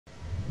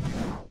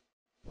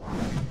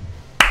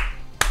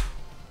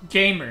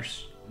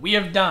Gamers, we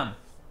have done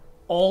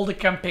all the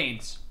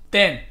campaigns.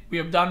 Then we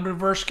have done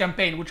reverse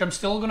campaign, which I'm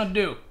still gonna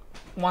do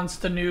once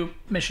the new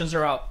missions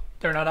are out.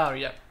 They're not out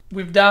yet.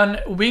 We've done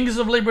Wings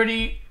of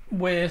Liberty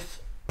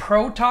with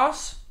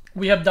Protoss.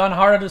 We have done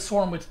Heart of the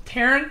Swarm with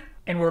Terran.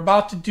 And we're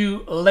about to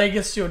do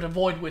Legacy of the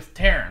Void with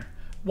Terran.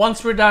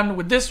 Once we're done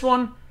with this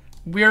one,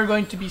 we are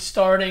going to be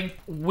starting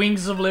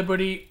Wings of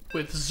Liberty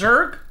with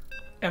Zerg.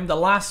 And the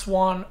last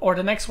one, or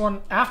the next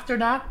one after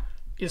that,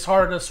 is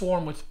Heart of the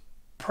Swarm with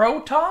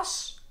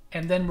Protoss.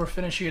 And then we're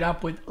finishing it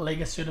up with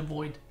Legacy of the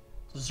Void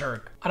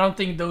Zerg. I don't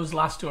think those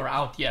last two are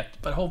out yet,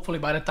 but hopefully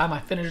by the time I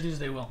finish these,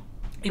 they will.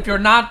 If you're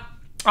not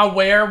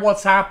aware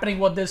what's happening,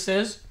 what this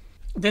is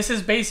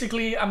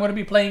basically, I'm going to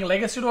be playing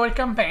Legacy of the Void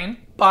campaign,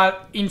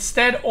 but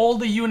instead all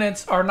the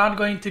units are not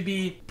going to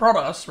be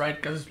Protoss, right?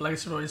 Because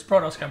Legacy of the Void is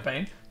Protoss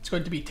campaign. It's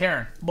going to be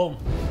Terran. Boom.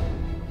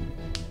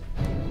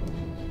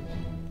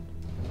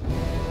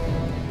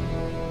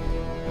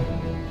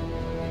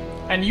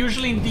 And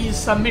usually these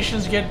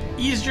submissions get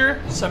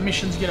easier,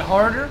 submissions get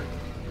harder.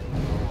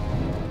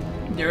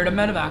 There are the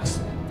medevacs.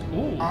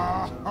 Ooh.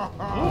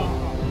 Ooh.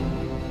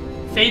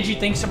 Feiji,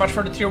 thanks so much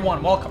for the tier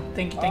 1. Welcome.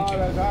 Thank you, thank you.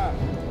 That's hot.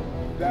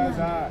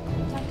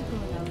 Tactical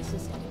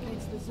analysis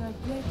indicates the Zerg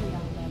greatly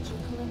outmatch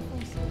current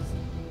forces.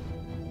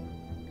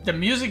 The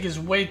music is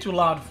way too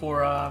loud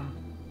for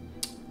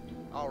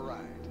All right,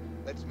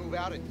 let's move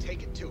out and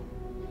take it to them.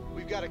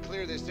 We've got to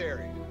clear this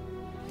area.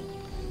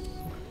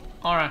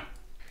 All right.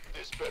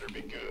 This better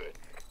be good.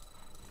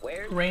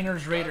 Where?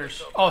 Raiders,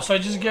 Raiders. Oh, so I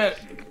just got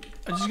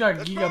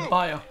Giga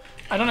Bio.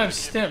 I don't have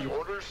Stim.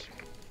 Orders?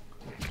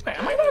 Wait,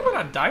 am I not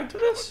gonna die to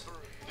this?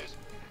 This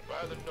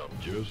by the number.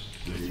 Just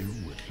say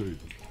what say.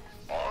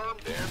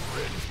 Armed and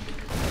ready.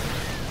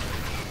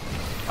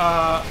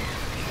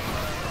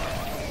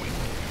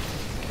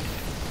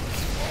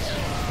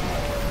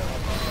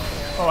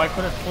 Oh, I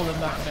could have pulled him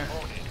back there.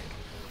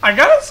 I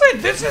gotta say,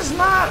 this is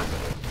not...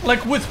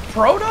 Like, with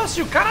Protoss,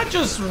 you kind of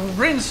just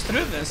rinse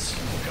through this.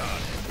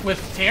 With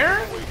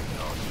Terran? I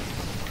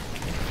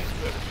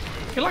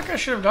feel like I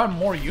should have gotten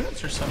more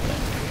units or something.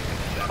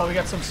 Oh, we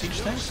got some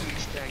siege tanks?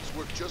 Siege tanks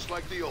work just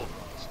like the old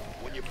ones.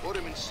 When you put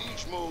them in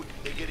siege mode,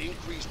 they get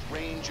increased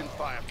range and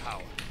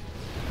firepower.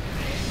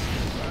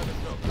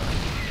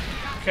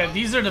 Okay,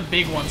 these are the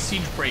big ones,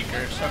 siege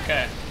breakers.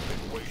 Okay.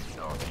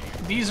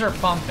 These are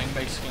pumping,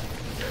 basically.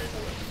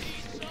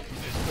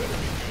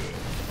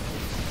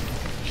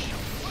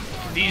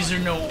 These are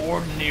no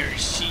ordinary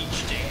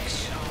siege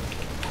tanks.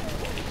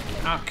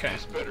 Okay.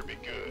 This better be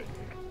good.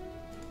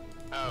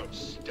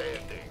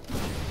 Outstanding.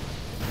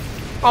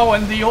 Oh,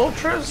 and the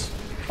Ultras?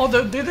 Oh,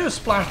 they do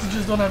splash, they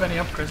just don't have any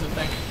upgrades, I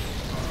think.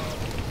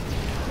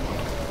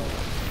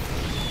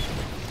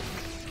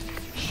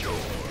 Sure.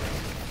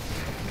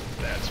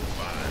 That's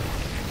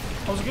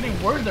fine. I was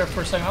getting worried there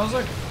for a second. I was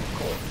like,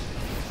 Cool.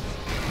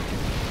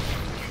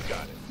 You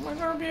got it. am I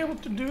gonna be able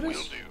to do Will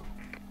this? do.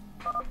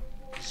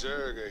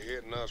 Zerg are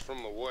hitting us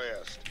from the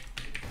west.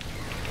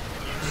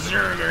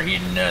 Zerg are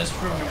hitting us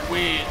from the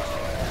west.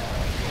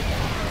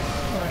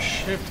 I'm gonna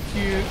shift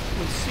Q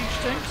with siege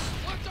tanks.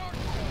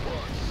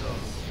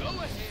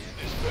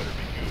 This better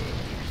be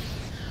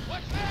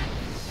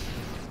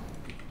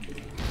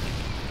good.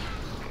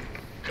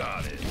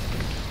 Got it.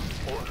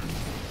 Orders.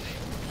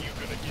 You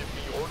gonna give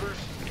me orders?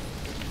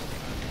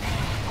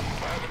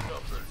 By the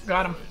numbers.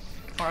 Got him.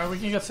 Alright, we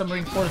can get some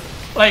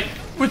reinforcements. Like,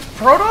 with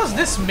Protoss,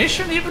 this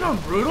mission, even on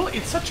Brutal,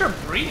 it's such a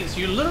breeze.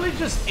 You literally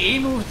just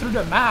move through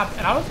the map,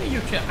 and I don't think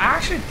you can... I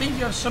actually think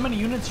you have so many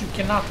units you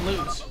cannot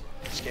lose.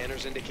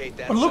 Scanners indicate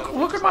that. But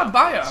look at my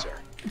bio.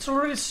 It's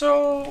already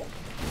so...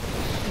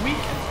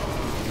 weakened.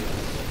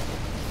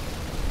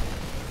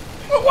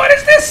 Well, what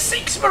is this?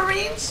 6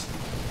 Marines?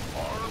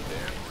 Armed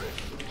and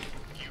ready.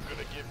 You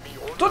gonna give me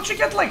orders? Don't you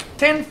get like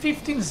 10,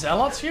 15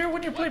 Zealots here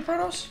when you play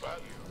Protoss?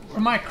 Or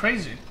am I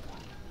crazy?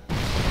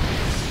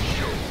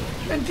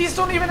 And these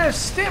don't even have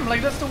stim,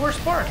 like that's the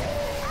worst part.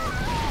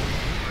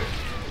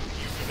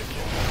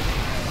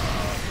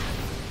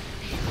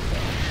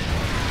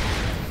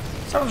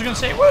 Someone's gonna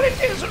say, well, it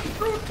is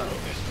brutal.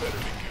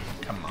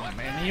 Come on,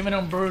 man, even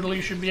on brutal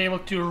you should be able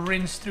to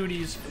rinse through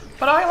these.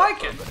 But I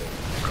like it.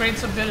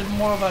 Creates a bit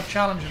more of a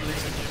challenge at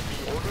least.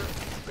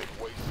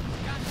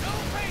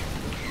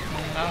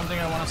 I don't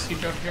think I want to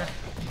siege up here.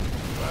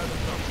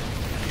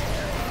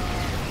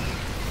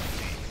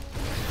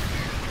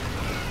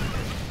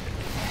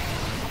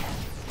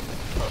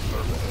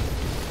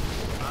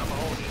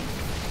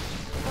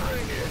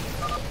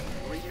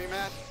 Read me,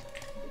 Matt?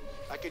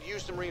 I could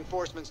use some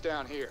reinforcements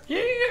down here.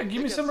 Yeah,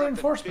 give me some Something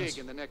reinforcements.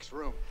 big in the next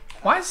room.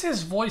 Why is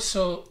his voice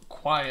so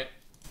quiet?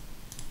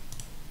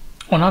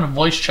 Oh, not a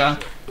voice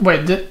chat.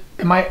 Wait,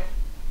 am I...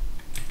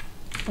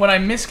 When I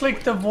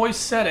misclicked the voice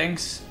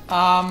settings,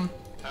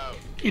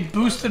 it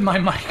boosted my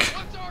mic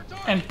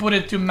and put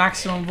it to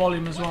maximum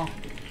volume as well.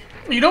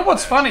 You know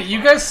what's funny?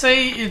 You guys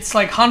say it's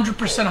like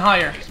 100%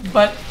 higher,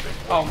 but...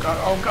 Oh god,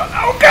 oh god,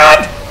 oh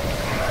god!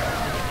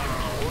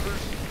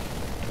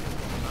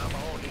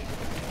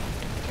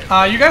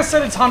 You guys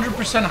said it's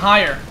 100%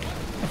 higher,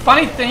 The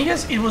funny thing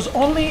is, it was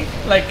only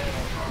like,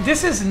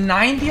 this is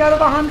 90 out of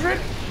 100,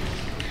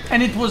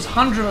 and it was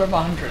 100 out of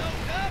 100.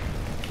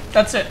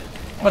 That's it.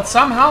 But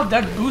somehow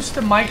that boosts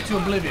the mic to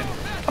oblivion.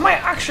 Am I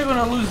actually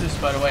gonna lose this,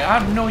 by the way? I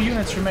have no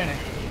units remaining.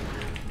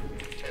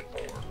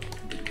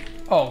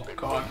 Oh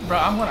god, bro,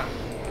 I'm gonna...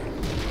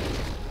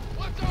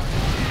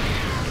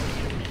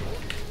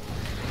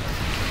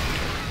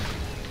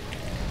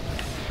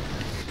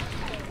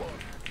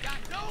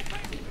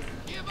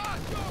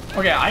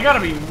 Okay, I gotta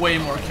be way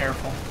more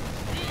careful.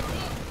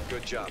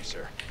 Good job,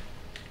 sir.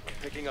 I'm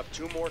picking up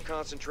 2 more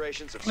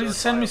concentrations of... Please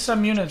send me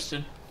some units,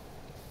 dude.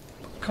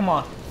 Come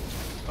on.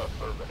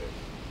 Affirmative.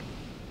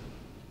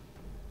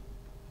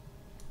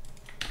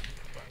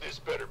 This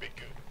better be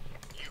good.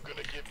 You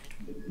gonna give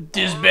me...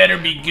 This better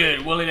be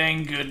good. Well, it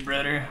ain't good,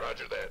 brother.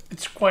 Roger that.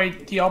 It's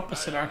quite the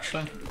opposite,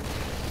 actually.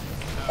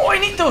 Oh, I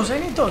need those. I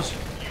need those.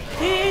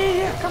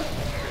 Yeah, come.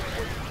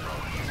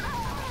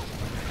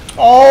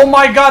 Oh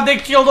my god, they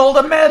killed all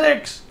the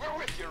medics. We're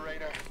with you,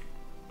 Raider.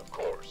 Of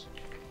course.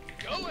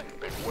 Going.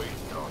 Been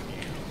waiting on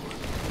you.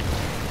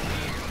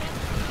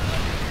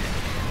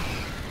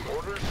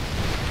 Orders?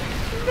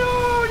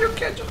 No, you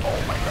can't just...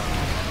 Oh my god.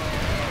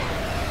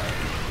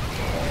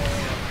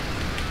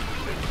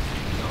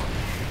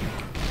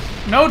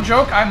 No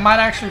joke, I might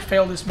actually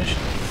fail this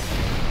mission.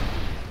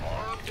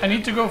 I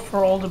need to go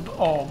for all the...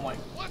 Oh my...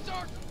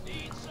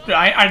 Dude,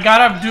 I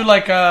gotta do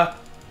like a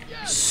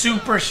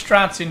super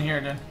strats in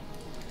here then.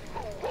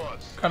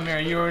 Come here,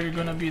 you're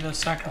gonna be the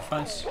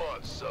sacrifice.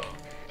 This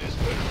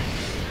better be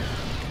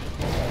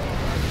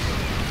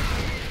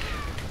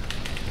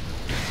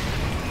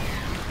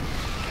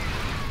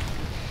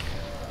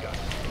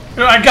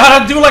Dude, I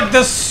gotta do like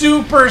the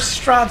super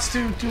strats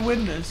to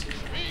win this.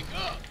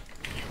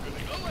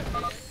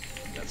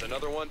 That's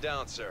another one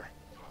down, sir.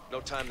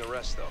 No time to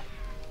rest, though.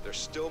 There's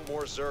still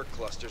more Zerg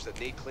clusters that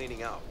need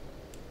cleaning out.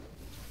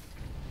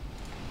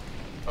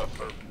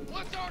 affirmative.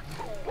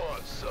 Who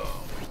wants some?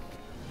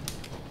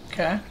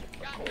 Okay.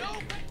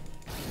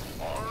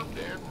 Armed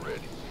and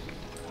ready.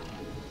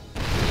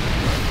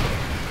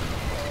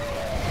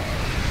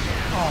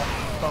 Oh,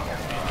 fuck.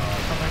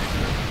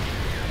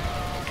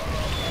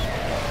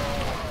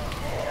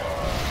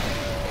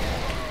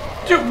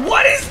 Dude,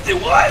 what is the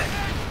what?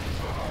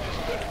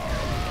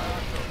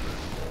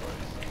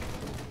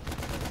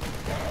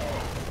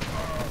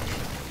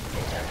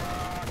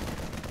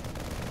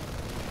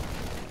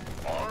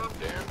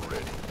 Armed and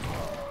ready.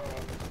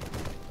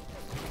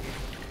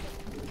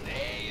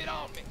 Lay it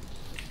on me.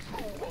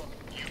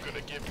 You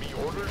gonna give me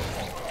orders?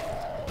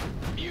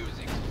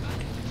 Music.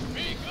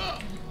 Speak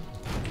up.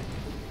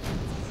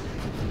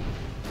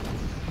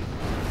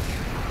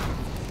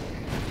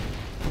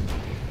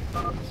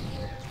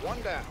 It's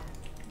one down.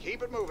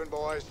 Keep it moving,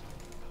 boys.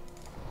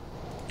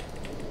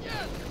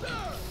 Yes,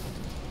 sir.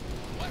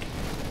 What?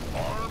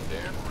 Armed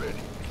and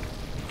ready.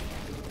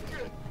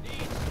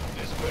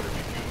 This better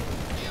be good.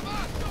 Give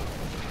us some.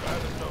 By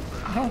the number.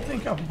 I don't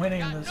think I'm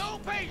winning Got this. no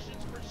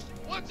patience for.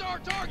 What's our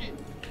target?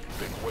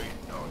 Been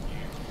waiting on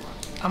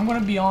you. I'm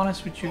gonna be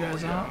honest with you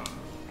guys.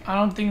 I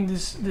don't think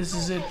this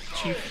is it,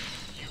 Chief.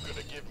 You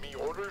gonna give me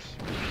orders?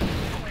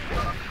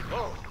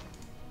 Oh.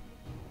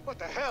 What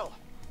the hell?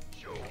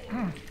 Sure.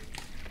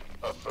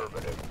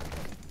 Affirmative.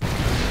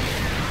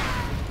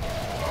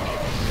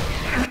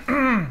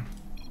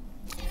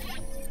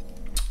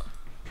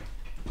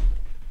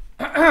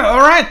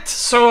 Alright,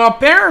 so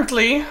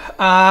apparently,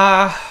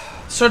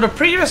 so the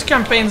previous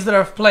campaigns that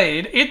I've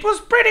played, it was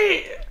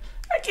pretty,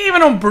 like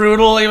even on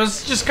Brutal, it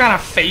was just kind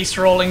of face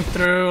rolling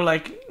through,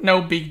 like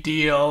no big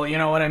deal, you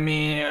know what I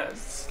mean?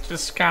 It's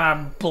just kind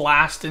of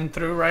blasting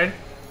through, right?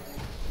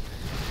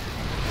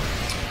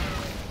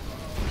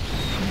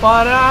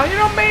 But, you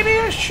know, maybe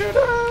I should,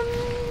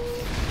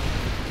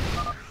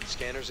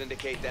 Scanners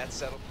indicate that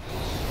settled.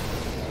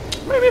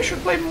 maybe I should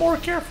play more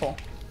careful.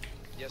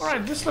 Yes,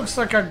 Alright, sir. this looks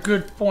like a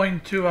good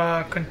point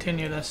to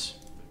continue this.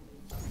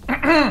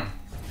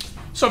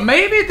 So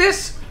maybe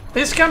this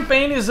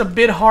campaign is a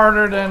bit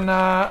harder than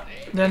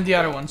the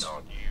other ones.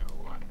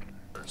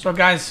 So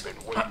guys,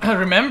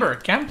 remember,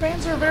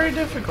 campaigns are very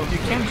difficult. You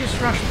can't just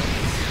rush them.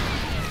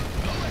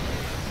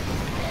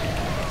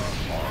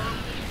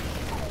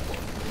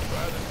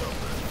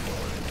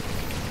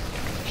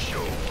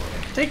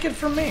 Take it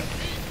from me.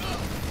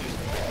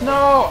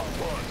 No.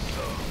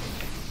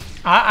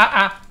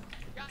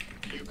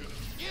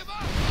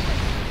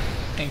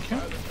 Thank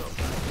you.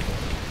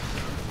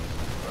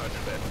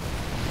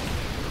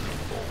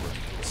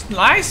 It's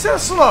nice and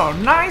slow,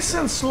 nice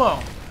and slow.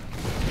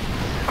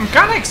 I'm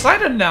kind of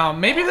excited now.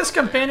 Maybe this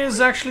campaign is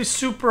actually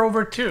super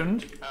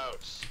overtuned,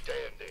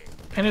 Outstanding.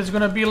 and it's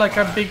gonna be like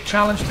a big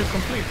challenge to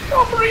complete.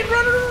 Oh, Marine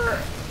Runner!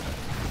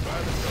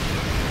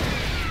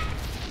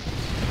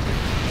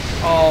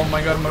 Oh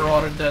my god,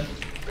 Marauder dead.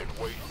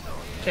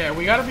 Okay,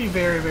 we gotta be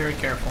very, very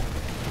careful.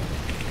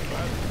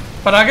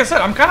 But like I said,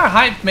 I'm kind of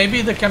hyped.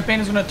 Maybe the campaign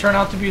is gonna turn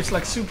out to be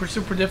like super,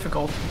 super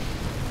difficult.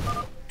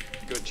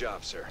 Good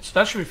job, sir. So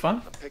that should be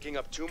fun. I'm picking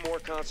up 2 more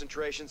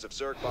concentrations of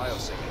Zerg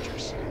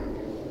biosignatures.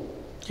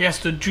 He has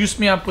to juice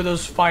me up with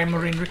those 5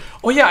 marine.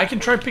 Oh yeah, I can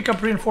try pick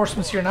up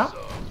reinforcements here now.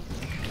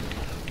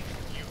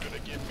 You gonna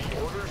give me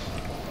orders?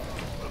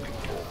 Looking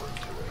forward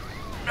to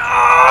it.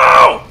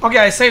 No! Okay,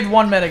 I saved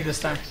 1 medic this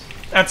time.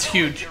 That's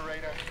huge.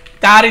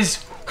 That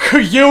is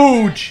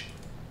huge.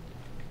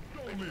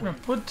 I'm gonna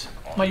put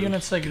my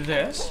units like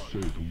this.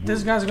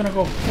 This guy's gonna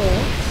go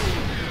full.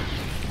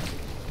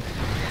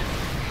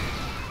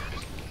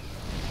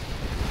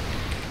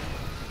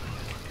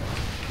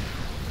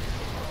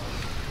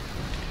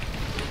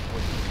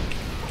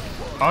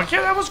 Okay,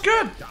 that was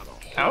good.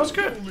 That was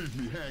good. Don't leave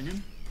me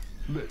hanging.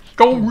 Let's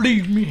Don't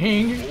leave me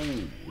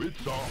hanging. go.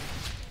 It's on.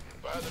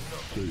 By the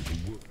numbers, Say the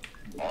word.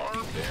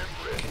 armed and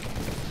ready.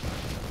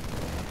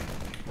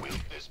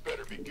 This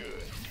better be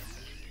good.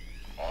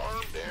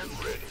 Armed and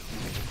ready.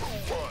 Who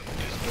won?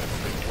 This better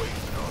be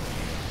waiting on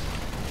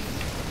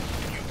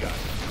you. You got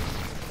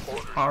it.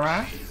 Orders. All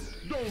right,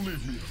 Don't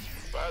leave me.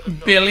 By the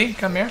numbers, Billy,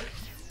 come here.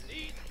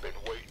 been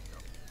waiting.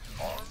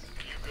 Armed.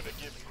 You gonna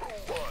give me who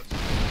wants? By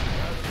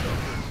the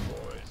numbers,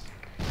 boys.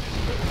 This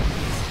better be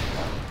good.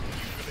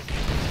 You gonna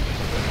give me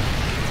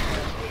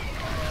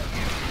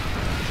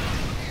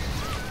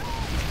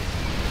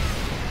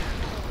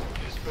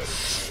this better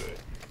be good.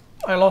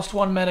 I lost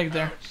 1 medic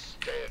there.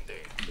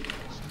 Standing.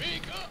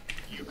 Speak up.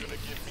 You gonna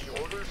give me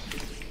orders?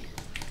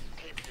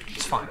 Keep your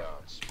It's fine. shit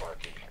on,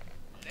 Sparky.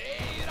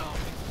 Lay it on.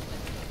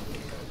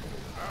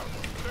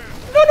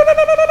 No, no, no,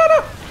 no, no, no, no, no.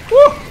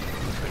 Woo!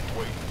 Been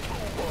waiting. Who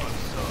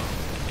wants some?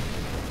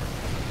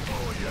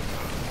 Oh yeah.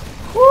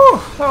 Whew,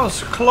 that was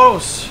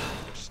close.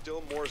 There's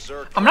still more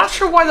Zerg. I'm not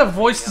sure why the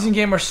voices in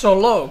game are so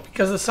low,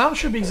 because the sound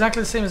should be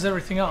exactly the same as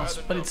everything else,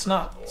 but it's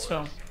not,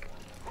 so.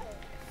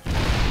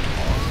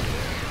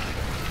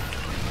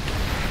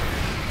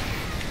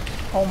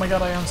 Oh my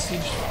god, I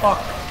unsieged. Fuck.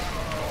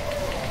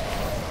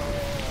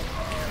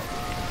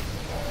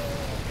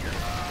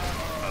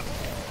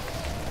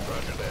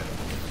 Roger that.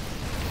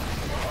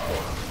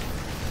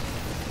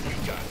 You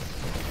got it.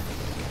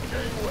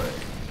 Gangway.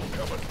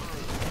 Coming through.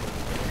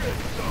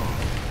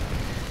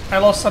 I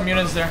lost some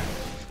units there.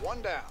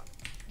 One down.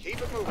 Keep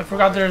it moving. I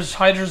forgot there's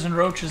hydras and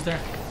roaches there.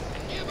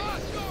 Give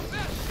us your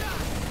best shot.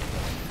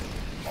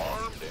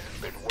 Armed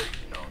and been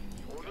waiting on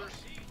orders.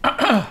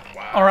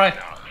 Alright.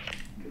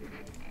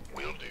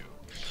 Will do.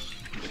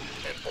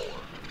 And more.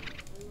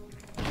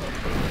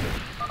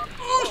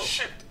 Oh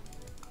shit!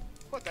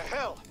 What the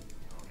hell?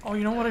 Oh,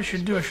 you know what I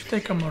should do? I should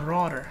take a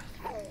marauder.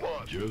 Who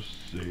wants?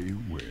 Just say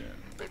when.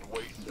 Been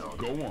waiting on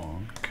Go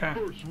on. Okay.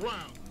 First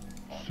round.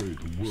 Say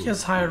the word. He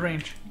has higher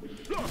range.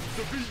 Sucks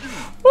to be you.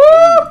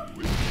 Woo!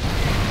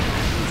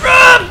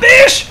 Run,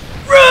 bitch!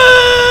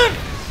 Run!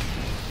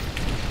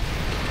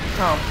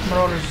 Oh,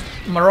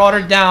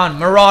 Marauder down.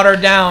 Marauder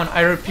down.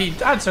 I repeat,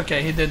 that's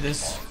okay. He did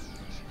this.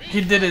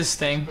 He did his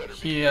thing.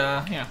 He,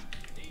 yeah.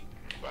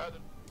 By the,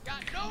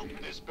 Got no.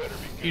 this better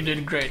be good. You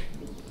did great.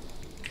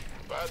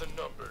 By the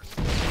numbers.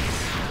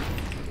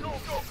 Go,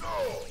 go,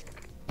 go!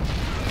 You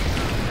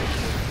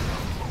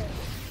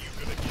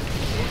gonna give me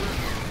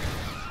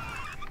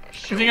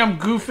orders? You think I'm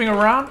goofing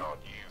around? On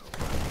you.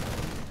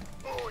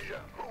 Oh yeah,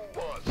 who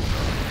wants?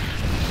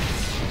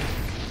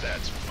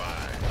 That's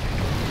fine.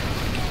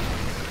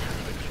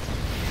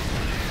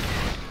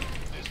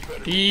 This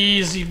better be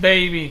Easy,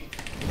 baby.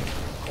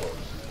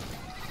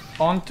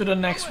 On to the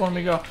next one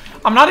we go.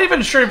 I'm not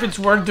even sure if it's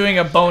worth doing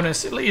a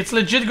bonus. It's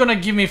legit gonna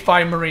give me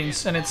 5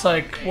 marines, and it's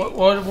like,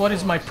 what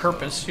is my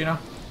purpose, you know?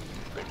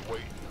 been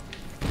waiting.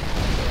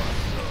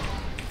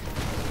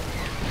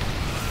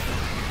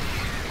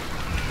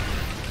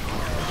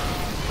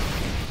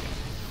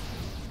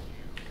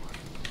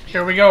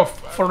 Here we go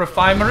for the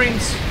 5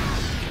 marines.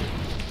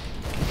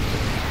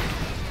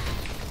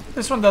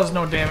 This one does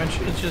no damage.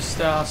 It just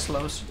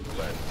slows.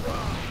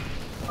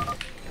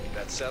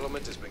 That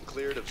settlement has been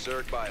cleared of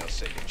Zerg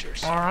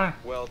biosignatures. All right.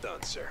 Well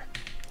done, sir.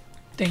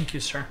 Thank you,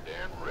 sir.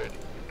 And ready.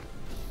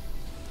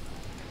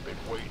 Been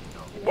waiting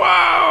on.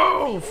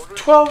 Wow!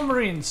 12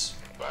 marines.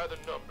 By the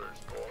numbers,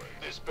 boy.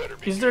 This better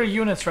be Is there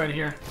units right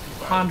here?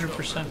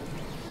 100%.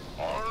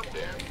 armed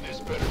and this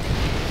better be.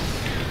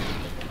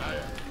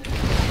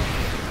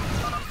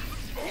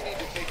 We need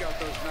to take out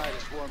those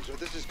Nidus worms or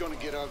this is gonna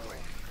get ugly.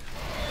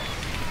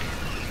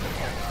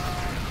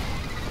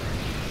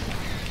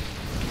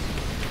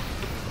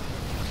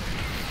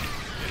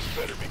 This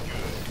better be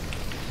good.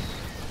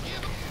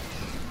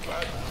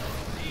 By the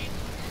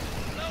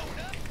Load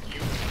up.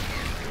 you.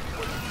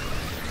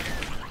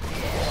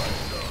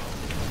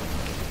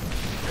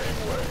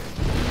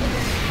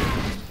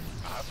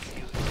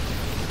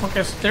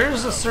 Okay, so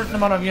there's a certain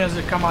amount of units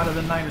that come out of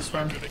the Nidus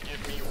run.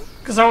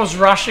 Because I was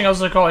rushing, I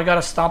was like, oh, I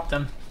gotta stop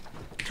them.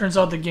 Turns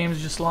out the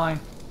game's just lying.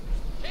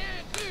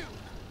 Can do.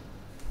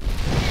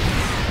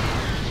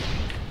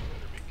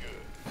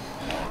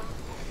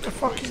 What the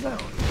fuck is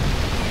that?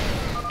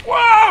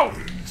 Wow!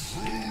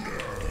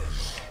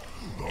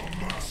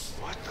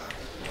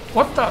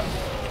 What the?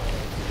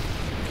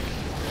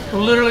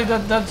 Literally,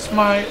 that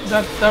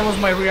was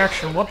my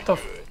reaction. What the?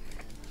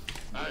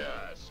 I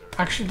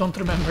actually don't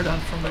remember that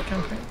from the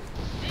campaign.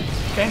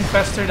 Okay,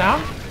 Infestor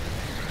down.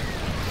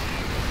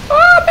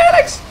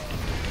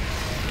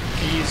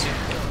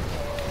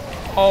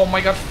 Oh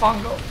my god,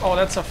 fungal. Oh,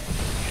 that's a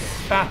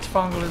fat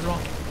fungal as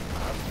well.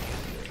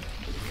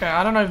 Okay,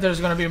 I don't know if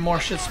there's gonna be more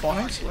shit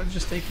spawning, so let's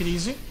just take it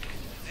easy.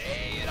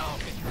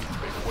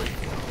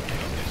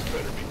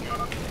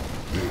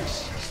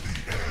 This is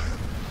the end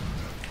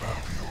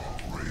of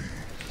your reign.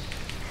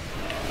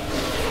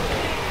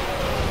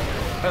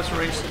 That's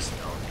racist.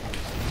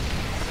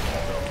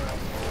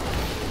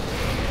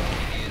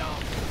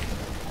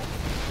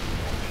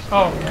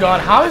 Oh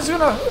god, how is it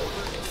gonna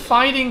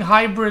fighting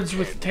hybrids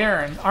with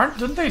Terran?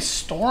 Don't they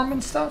storm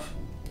and stuff?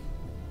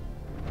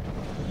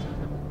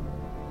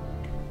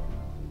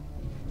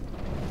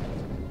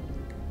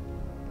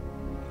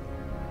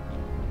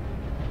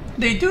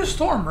 They do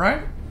storm,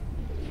 right?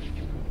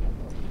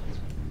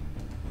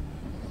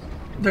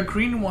 The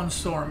green ones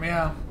storm,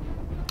 yeah.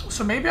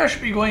 So maybe I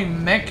should be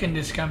going mech in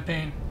this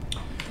campaign.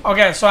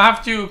 Okay, so I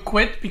have to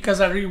quit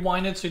because I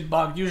rewinded, so it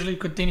bugged. Usually it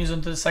continues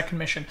into the second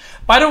mission.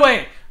 By the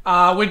way,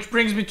 which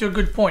brings me to a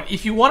good point.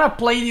 If you want to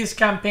play these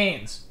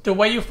campaigns, the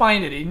way you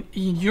find it in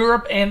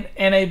Europe and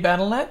NA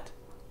Battle.net,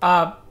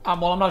 well,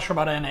 I'm not sure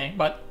about NA,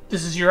 but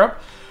this is Europe.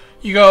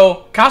 You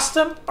go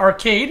Custom,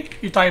 Arcade,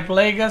 you type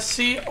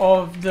Legacy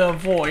of the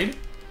Void,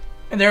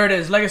 and there it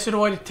is, Legacy of the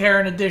Void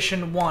Terran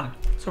Edition 1.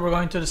 So we're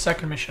going to the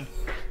second mission.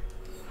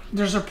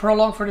 There's a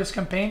prologue for this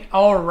campaign?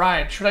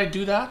 Alright, should I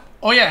do that?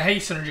 Oh yeah, hey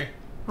Synergy.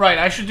 Right,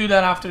 I should do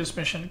that after this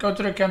mission. Go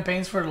to the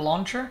campaigns for the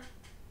launcher.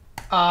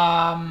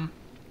 I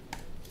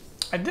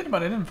did,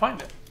 but I didn't find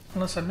it.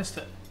 Unless I missed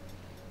it.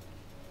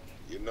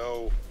 You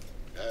know,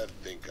 I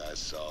think I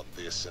saw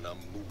this in a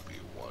movie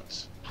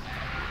once.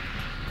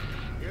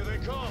 Here they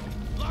come.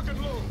 Lock and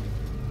load.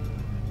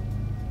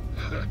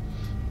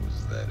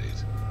 Was that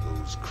it?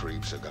 Those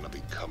creeps are gonna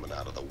be coming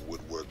out of the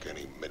woodwork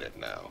any minute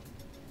now.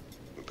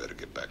 We better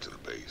get back to the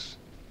base.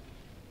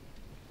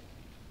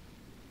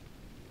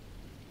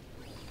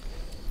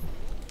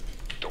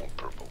 Don't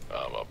purple.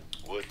 I'm up.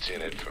 What's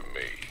in it for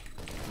me?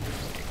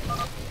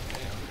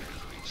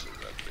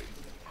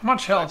 How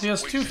much health? He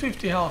has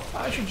 250 health.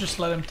 I should just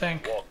let him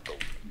tank.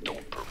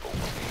 Don't provoke me.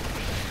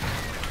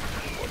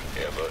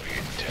 Whatever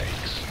it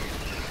takes.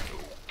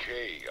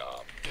 Okay,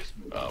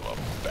 I'm a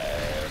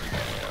bad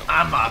man.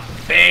 I'm a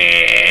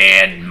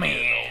bad No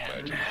man.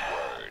 magic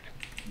word.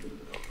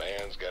 A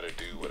man's gotta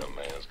do what a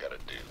man's gotta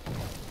do.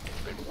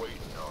 Been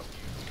waiting on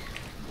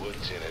you.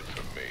 What's in it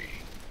for me?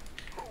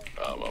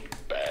 I'm a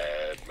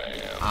bad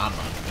man. I'm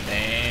a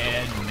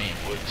bad man.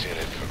 What's in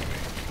it for me?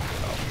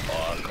 I'll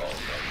bark all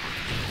night.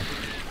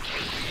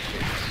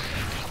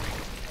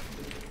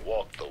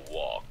 Walk the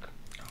walk.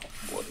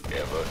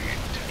 Whatever it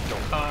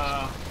don't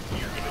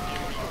you're gonna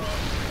give me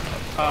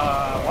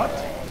What?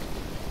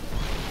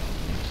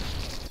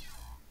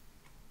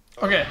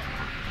 Okay.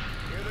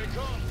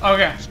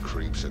 Okay. these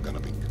creeps are gonna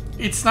be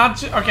It's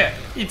not okay.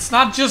 It's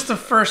not just the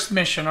first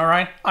mission, all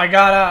right. I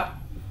gotta.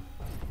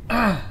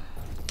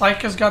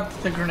 Tyka's got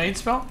the grenade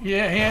spell.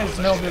 Yeah, he has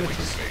no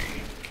abilities.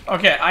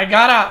 Okay, I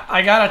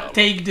gotta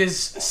take this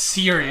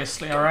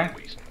seriously, all right.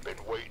 Been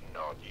waiting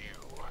on you.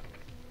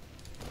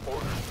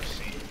 Orders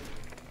received.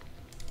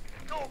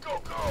 Go,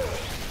 go, go.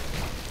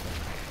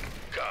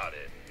 Got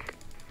it.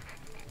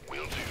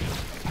 Will do.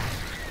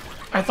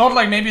 I thought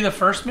like maybe the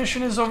first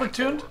mission is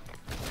overtuned.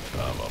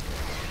 I'll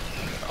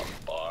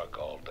bark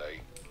all day.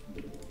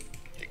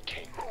 You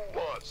can't. Who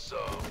wants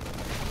some?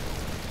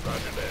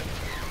 Roger that.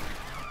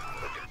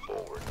 Looking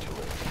forward to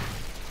it.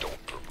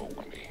 Don't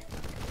provoke me.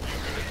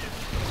 You're gonna get.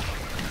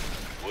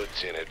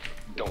 What's in it?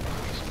 Don't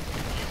waste.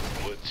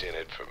 What's in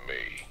it for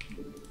me?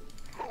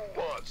 Who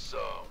wants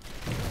some?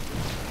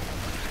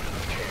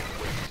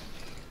 Can't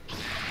wait.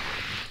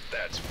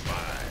 That's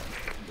fine.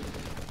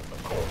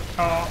 Of course.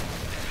 Oh,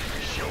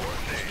 Sure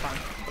thing.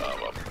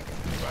 I'm a.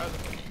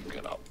 You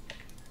can up.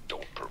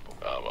 Don't provoke.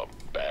 I'm a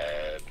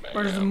bad man.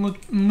 where's the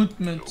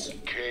movement?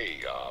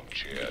 Okay,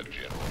 armchair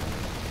general.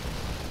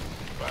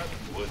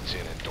 What's in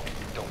it? Don't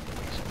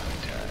waste my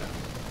time.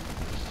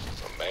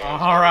 A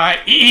man's All right,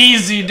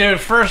 easy, dude.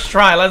 First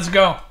try. Let's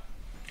go.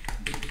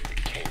 you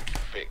can't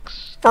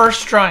fix.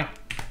 First try.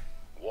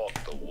 Walk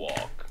the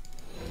walk.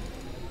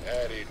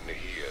 I didn't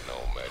hear no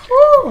magic.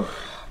 Woo!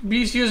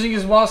 Beast using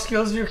his wall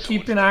skills. You're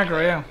keeping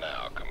aggro, yeah.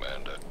 Now,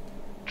 Commander.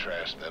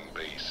 Trash them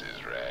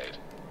bases, right?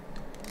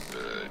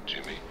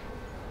 Jimmy?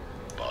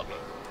 Partner?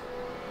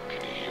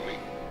 Can you hear me?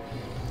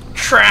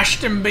 Trash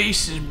them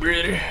bases,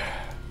 brother.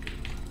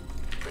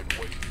 Been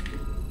waiting.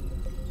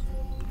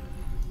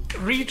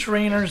 Reach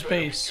Rainer's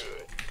base.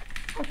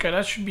 Okay,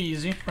 that should be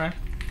easy, right?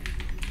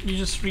 You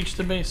just reach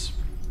the base.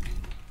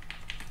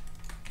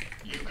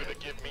 You gonna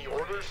give me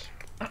orders?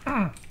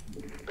 Been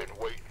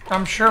waiting.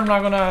 I'm sure I'm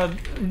not gonna,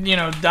 you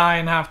know, die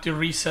and have to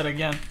reset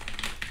again.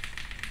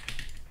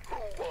 Who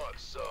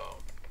wants some?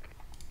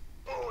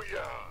 Oh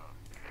yeah.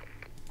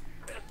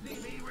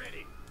 SCV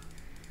ready.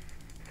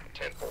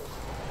 Tenfold.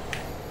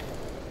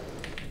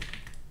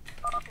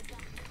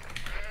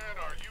 Man,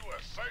 are you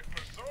a sight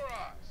for sore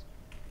eyes?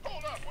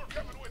 Hold up, we're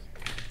coming with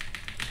you.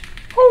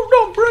 Hold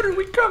on, brother,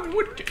 we coming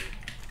with you.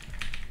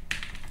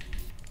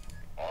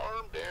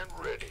 Armed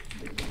and ready.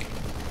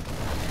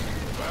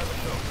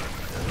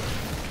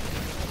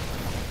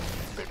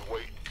 Been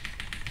waiting.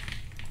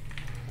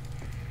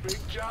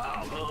 Big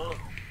job, huh?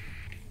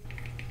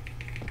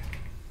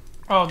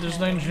 Oh, there's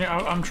no engineer.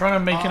 I'm trying to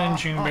make an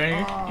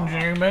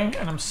engineering bay,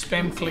 and I'm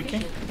spam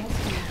clicking.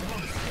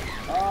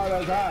 Oh,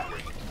 that's hot.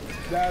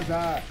 That's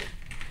hot.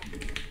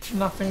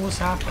 Nothing was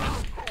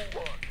happening.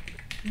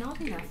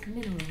 Not enough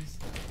minerals.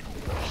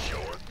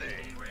 Sure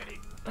thing. Ready.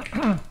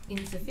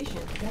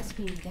 Insufficient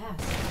Beastyqt gas.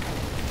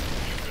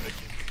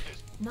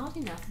 Not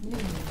enough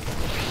minerals.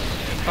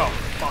 Oh,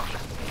 fuck.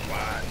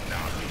 Why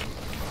not?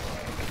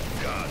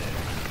 Got it.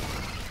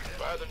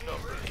 By the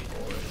numbers,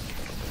 boys.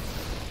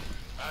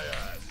 Aye,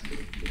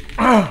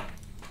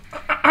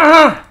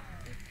 aye.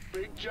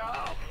 Big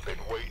job. Been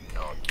waiting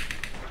on you.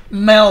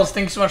 Mel's,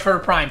 thanks so much for the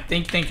prime.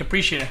 Thank you,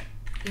 appreciate it.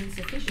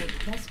 Insufficient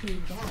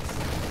Beastyqt gas.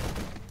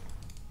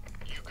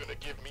 You gonna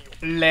give me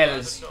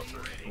Lels.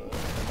 numbers?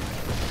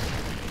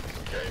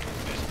 Okay,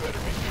 this better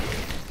be good.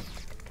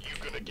 You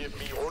gonna give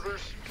me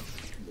orders?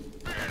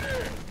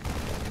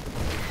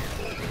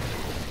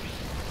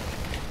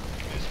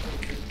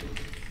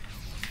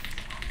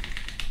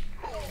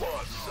 Who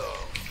wants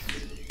some?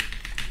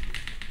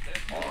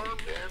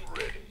 Armed and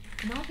ready.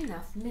 Not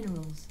enough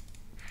minerals.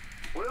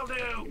 Will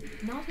do.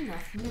 Not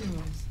enough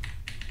minerals.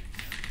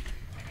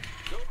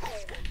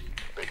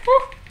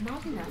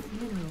 Not enough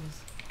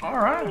minerals.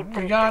 Alright,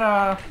 we got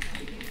a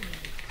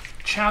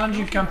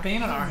challenging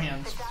campaign on our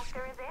hands.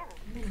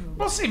 Minerals.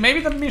 We'll see, maybe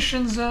the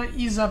missions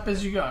ease up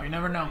as you go, you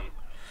never know.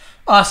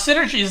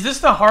 Synergy, is this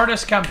the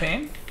hardest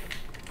campaign?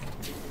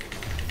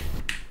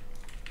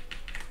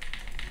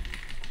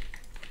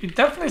 It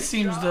definitely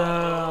seems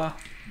the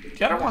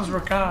other ones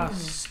were kind of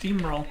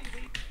steamroll.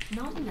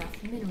 Not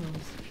enough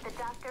minerals.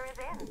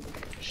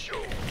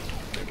 Sure.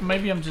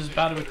 Maybe I'm just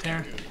bad with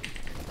Terran.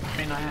 I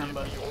mean, I am,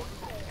 but...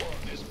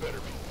 This better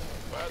be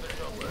by the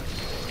numbers.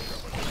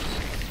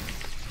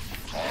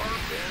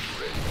 Armed and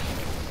ready.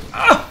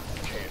 Ah!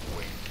 Can't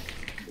wait.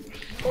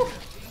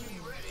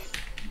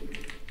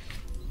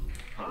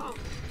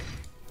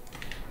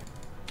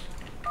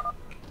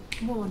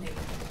 Warning.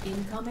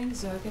 Incoming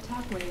Zerg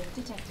attack wave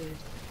detected.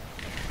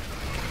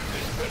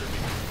 This better be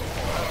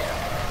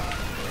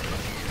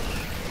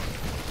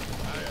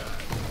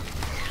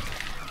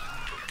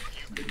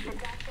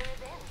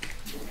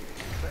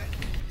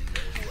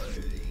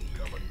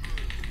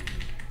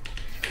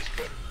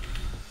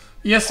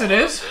Yes, it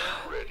is.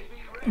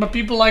 But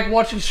people like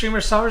watching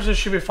streamers summers, it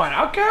should be fine.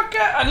 Okay,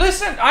 okay.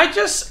 Listen,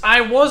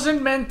 I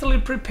wasn't mentally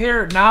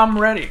prepared. Now I'm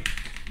ready.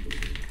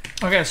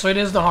 Okay, so it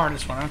is the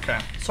hardest one. Okay.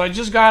 So I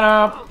just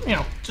gotta,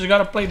 just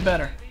gotta play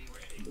better.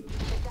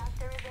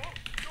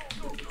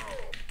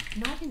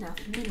 Not enough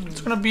minerals.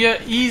 It's gonna be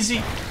an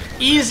easy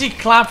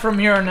clap from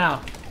here on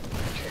out.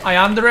 I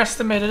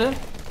underestimated it.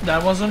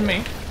 That wasn't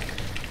me.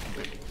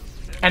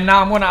 And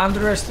now I'm gonna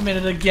underestimate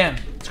it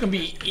again. It's gonna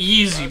be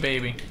easy,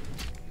 baby.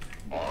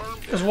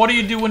 Because what do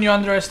you do when you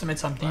underestimate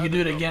something? You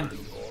do it again.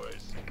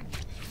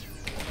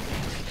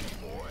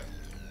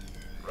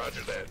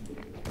 Roger that.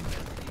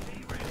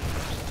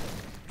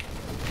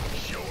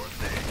 Sure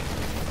thing.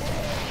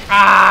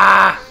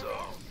 Ah!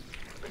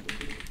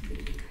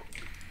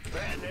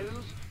 Bad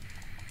news?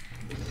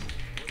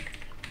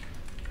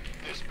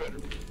 This better.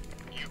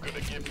 You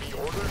gonna give me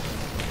orders?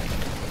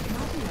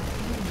 Not enough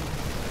minerals.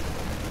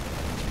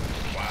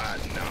 Why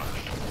not?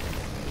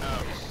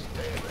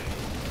 Outstanding.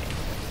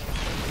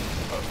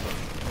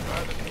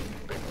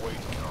 Been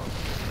waiting on you.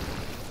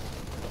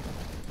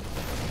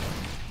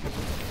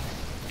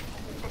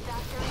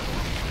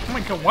 Oh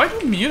my god, why do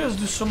mutas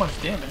do so much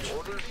damage?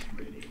 Orders?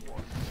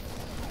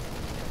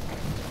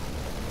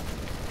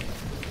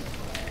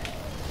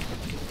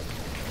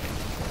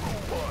 Who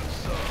wants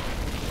some?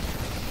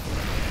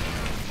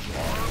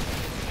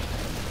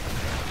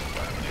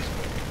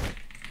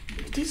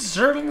 These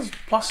Zerglings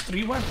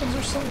 +3 weapons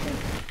or something?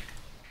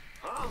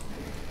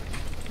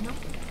 No.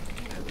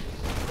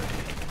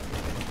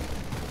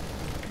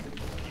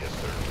 Yes,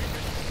 sir.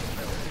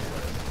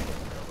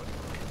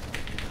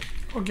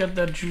 Go get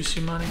that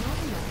juicy money.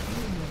 Not enough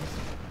minerals.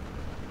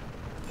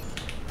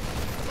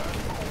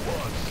 Who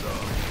wants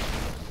some?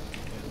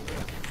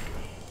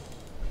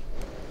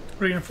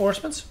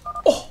 Reinforcements?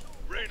 Oh!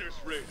 Raiders,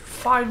 Raiders.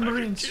 5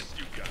 Marines. You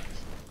guys.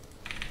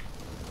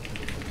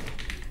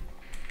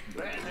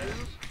 Bad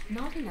news?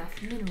 Not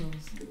enough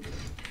minerals.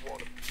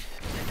 Want 'em.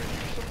 We can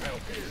use some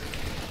help here.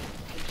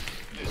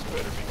 This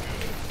better be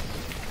good.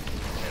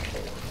 And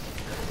more.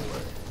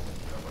 Anyway,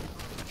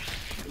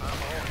 I'm on it.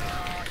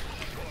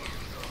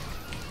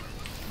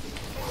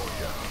 Oh,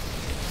 yeah.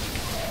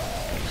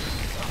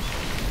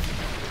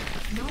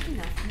 Not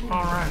enough minerals.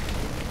 Alright.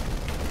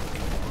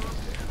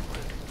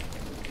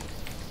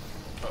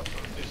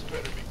 This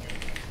better be good.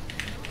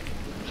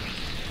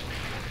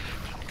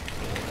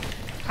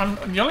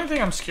 The only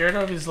thing I'm scared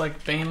of is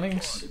like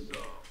banelings.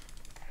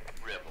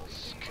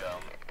 Rebels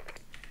come.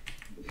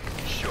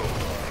 Sure.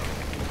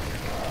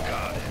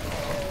 Got it.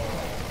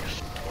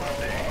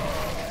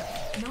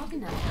 Not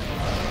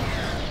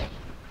enough.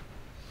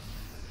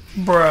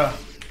 Bruh.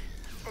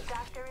 The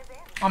doctor is in.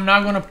 I'm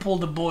not gonna pull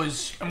the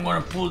boys. I'm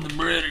gonna pull the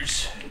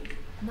brothers.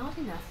 Not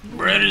enough.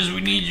 Brothers,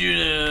 we need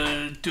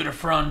you to the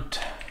front.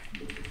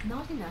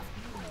 Not enough.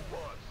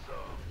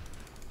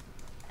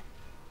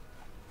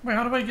 Wait,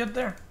 how do I get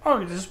there? Oh,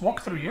 you just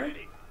walk through here?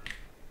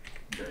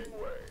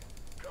 Gangway,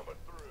 coming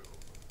through.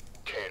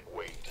 Can't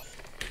wait. This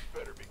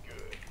better be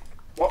good.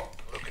 What?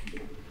 Look at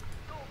you.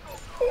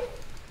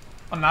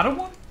 Another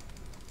one?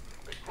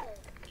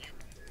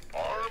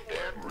 Armed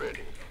and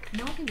ready.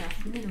 Not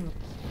enough minerals.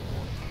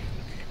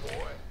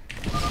 Boy.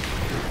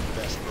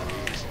 Best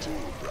Marines too,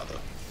 brother.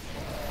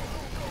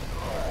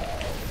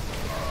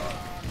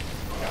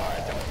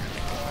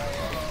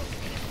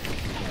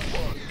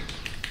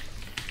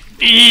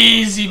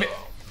 Easy,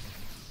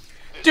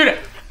 dude.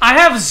 I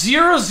have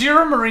 0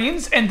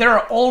 Marines and there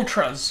are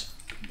ultras,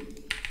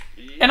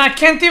 and I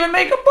can't even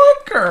make a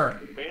bunker.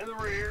 In the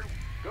rear.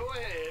 Go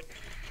ahead.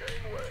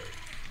 Gangway.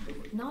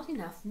 Not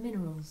enough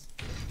minerals.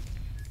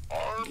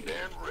 Armed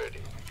and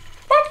ready.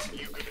 What?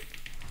 You gonna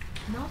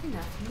Not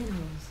enough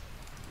minerals.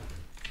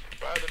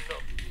 buy the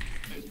number.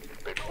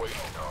 Been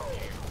waiting on you.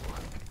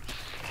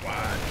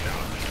 Why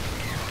not?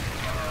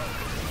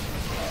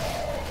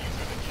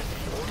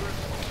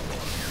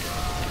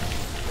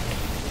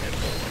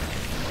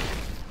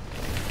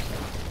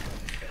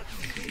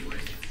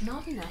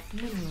 Not enough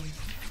minerals.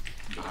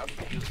 I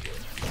feel you.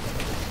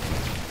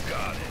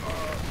 Got it.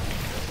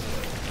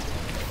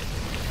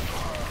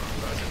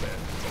 Roger that.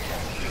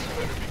 This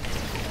better be good.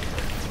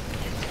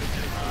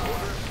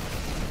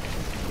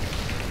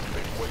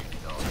 Been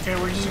waiting on Okay,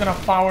 we're just gonna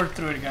power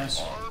through it, guys.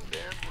 armed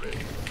and ready.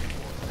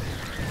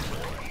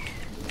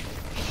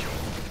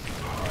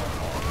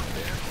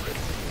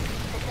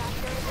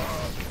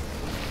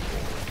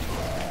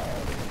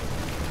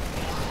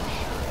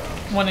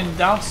 When in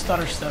doubt,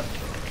 stutter step.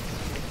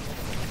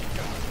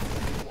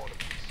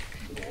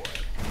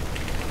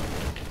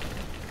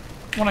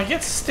 When I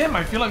get stim,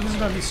 I feel like this is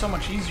gonna be so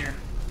much easier.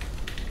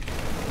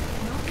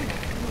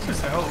 At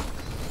least I hope.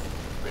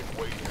 Been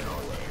waiting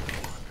on you.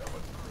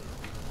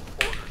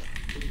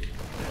 Orders. You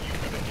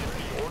gonna give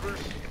me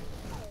orders?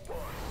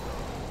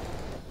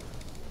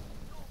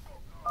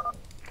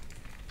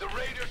 The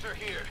raiders are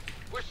here.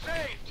 We're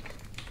saved.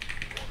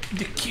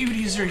 The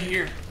cuties are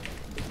here.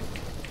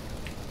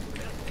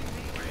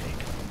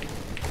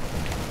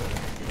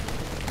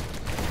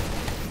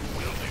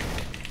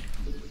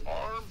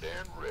 Armed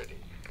and ready.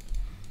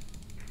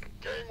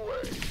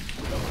 Gangway.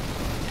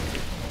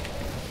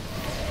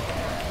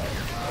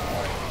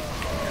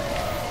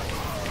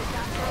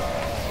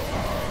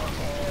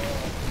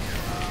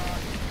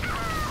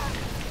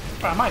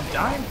 Am I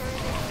dying?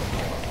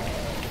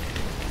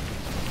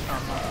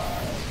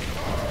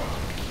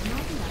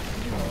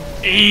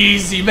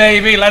 Easy,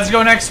 baby. Let's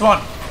go next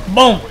one.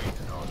 Boom.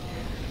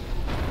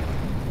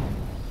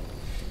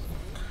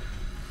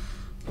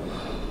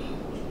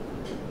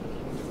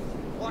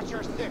 Watch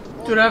your six.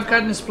 Dude, I have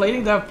kindness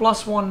plating. They have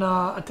 +1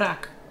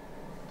 attack.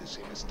 This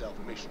ain't a stealth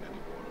mission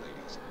anymore,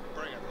 ladies.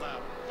 Bring it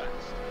loud and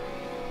fast.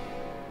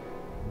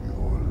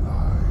 Your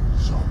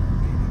lies are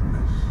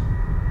meaningless,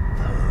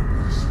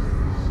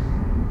 purposeless.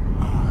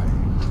 I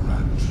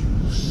grant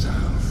you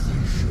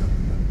salvation.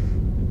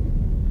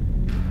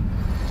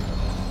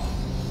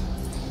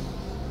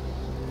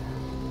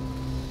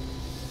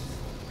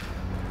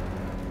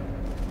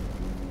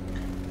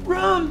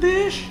 Run,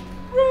 bish!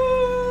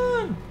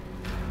 Run!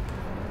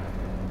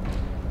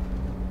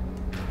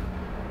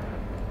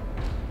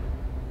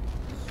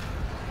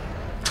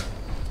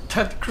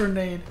 That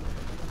grenade.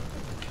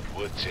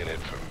 What's in it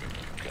for me?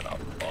 Gonna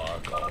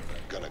bark on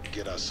it? Gonna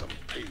get us some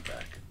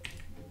payback.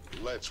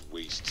 Let's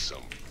waste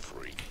some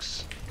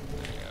freaks.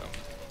 Damn.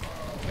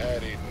 I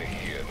didn't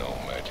hear no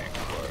magic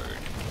word.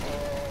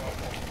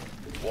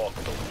 Walk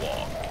the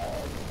walk.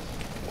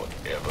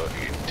 Whatever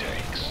it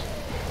takes.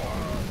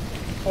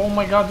 Oh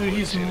my god, dude,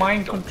 he's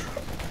mind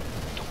control.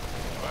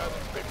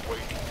 I've been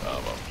waiting.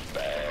 I'm a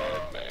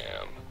bad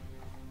man.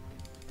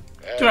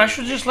 Dude, I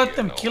should just let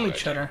them kill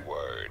each other.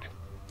 Word.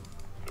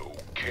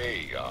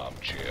 Okay,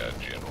 armchair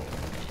general.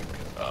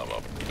 I'm a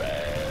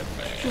bad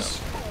man.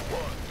 Just...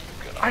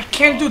 I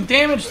can't do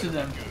damage to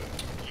them.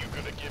 You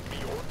gonna give me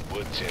orders?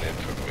 What's in it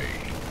for me?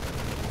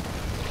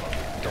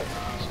 Don't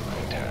waste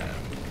my time.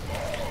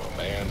 A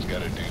man's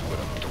gotta do what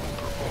I'm doing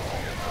for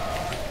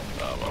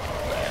I'm a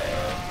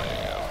bad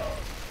man.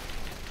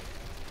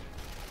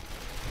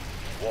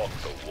 Walk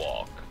the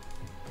walk.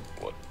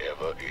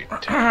 Whatever it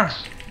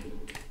takes.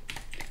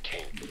 You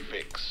can't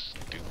fix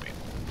stupid.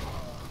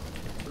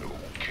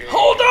 Okay.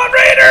 Hold on,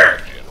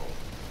 Raider! General.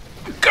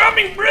 I'm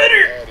coming,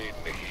 brother! I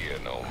didn't hear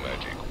no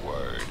magic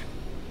word.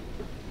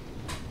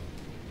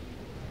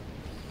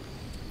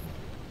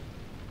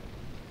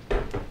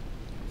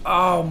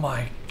 Oh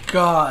my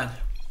god.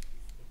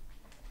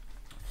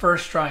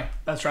 First try.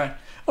 That's right.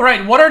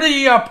 Alright, what are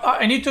the...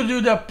 I need to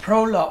do the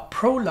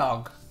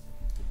prologue.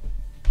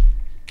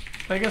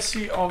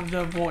 Legacy of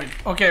the Void.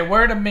 Okay,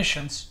 where are the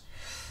missions?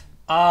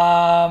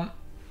 Wings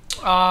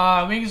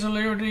of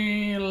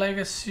Liberty,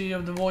 Legacy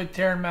of the Void,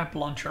 Terran map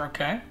launcher.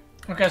 Okay.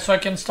 Okay, so I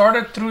can start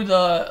it through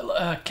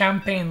the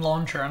campaign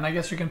launcher, and I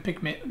guess you can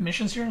pick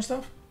missions here and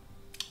stuff.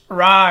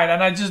 Right,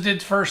 and I just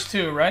did first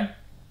two, right?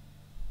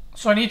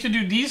 So I need to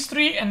do these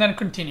three and then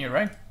continue,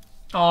 right?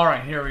 All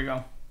right, here we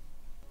go.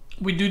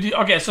 We do the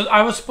okay. So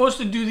I was supposed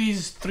to do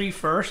these three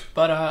first,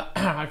 but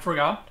I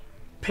forgot.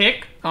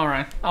 Pick. All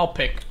right, I'll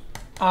pick.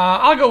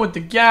 I'll go with the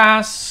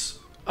gas.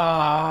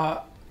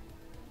 I'll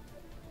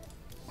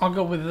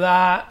go with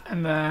that,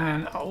 and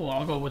then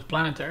I'll go with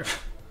planetary.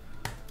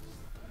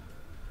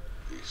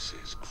 This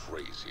is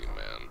crazy,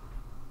 man.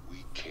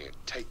 We can't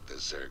take the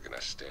Zerg in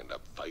a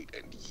stand-up fight,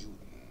 and you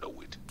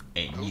know it.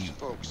 Those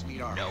folks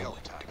need our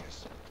help,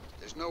 Titus.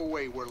 There's no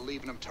way we're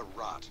leaving them to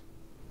rot.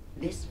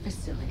 This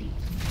facility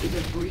is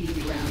a breeding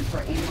ground for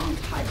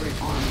Amon's hybrid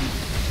army.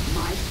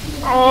 My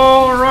team.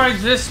 All right,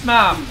 this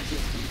map. Do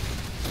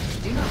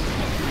not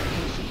test my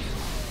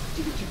patience.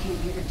 Do what you came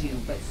here to do,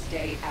 but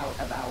stay out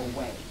of our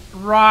way.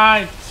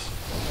 Right.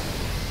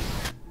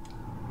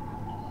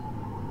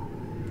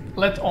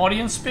 Let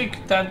audience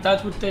speak.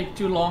 That would take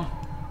too long.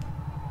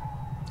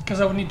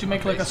 Because I would need to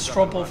make like a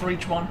straw poll for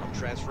each one. I'm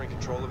transferring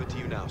control of it to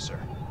you now, sir.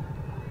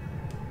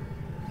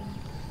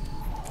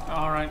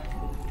 All right.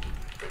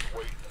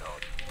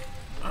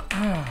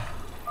 All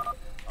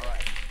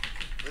right,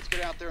 let's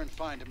get out there and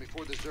find him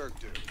before the Zerg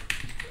do.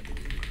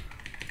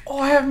 Oh,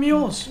 I have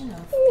mules.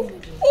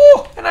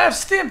 Oh, and I have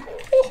stim.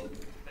 Oh.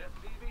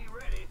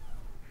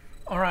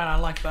 All right, I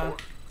like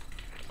that.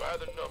 By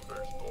the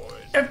numbers,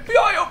 boys.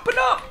 FBI, open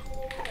up!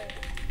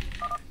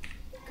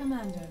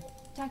 Commander,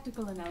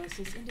 tactical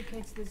analysis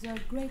indicates the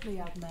Zerg greatly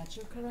outmatch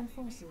your current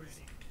forces.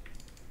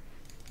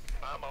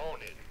 I'm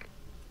on it.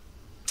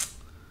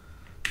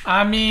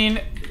 I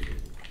mean,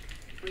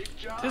 Big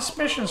job. this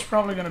mission's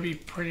probably gonna be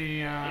pretty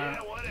Yeah,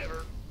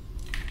 whatever.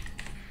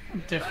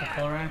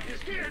 difficult, right? You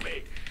scared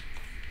me.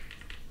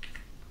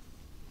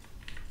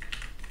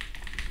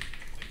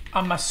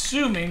 I'm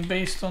assuming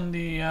based on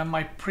the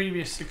my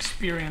previous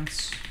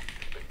experience.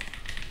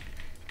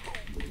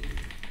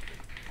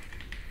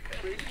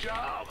 Big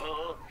job,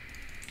 huh?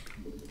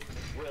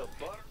 Well,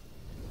 butter.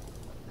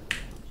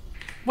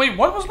 Wait,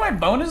 what was my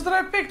bonus that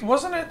I picked?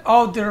 Wasn't it?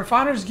 Oh, the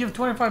refiners give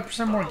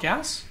 25% more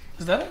gas?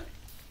 Is that it?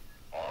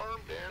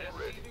 Armed and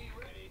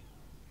ready.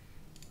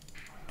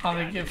 Oh,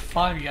 they give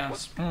 5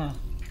 gas. Mm.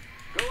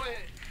 Go ahead.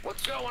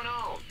 What's going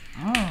on?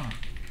 Mm.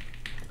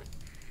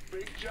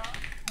 Big job.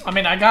 I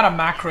mean, I gotta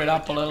macro it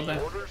up a little bit.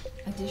 Orders.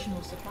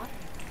 Additional supply.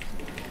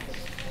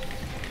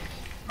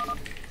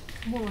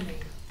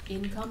 Warning.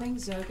 Incoming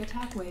Zerg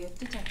attack wave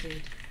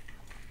detected.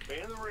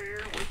 In the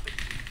rear with the...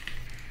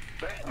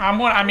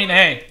 I mean,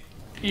 hey,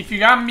 if you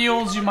got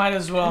mules, you might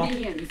as well.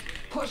 Minions,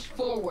 push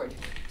forward.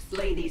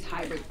 Slay these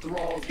hybrid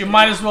thralls. You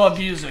might as well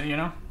abuse it, you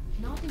know?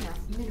 Not enough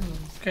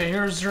minerals. Okay,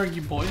 here's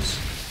Zergy boys.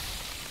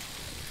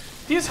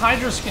 These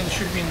Hydra skins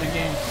should be in the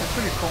game. They're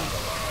pretty cool.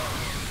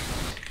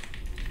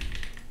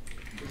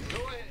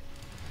 Go ahead.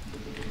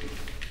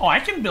 Oh, I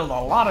can build a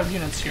lot of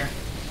units here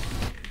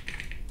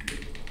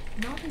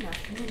Not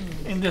enough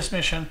minerals. in this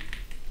mission.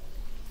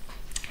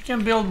 I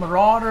can build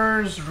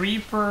Marauders,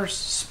 Reapers,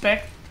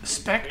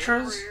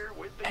 Spectres,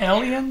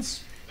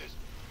 Hellions,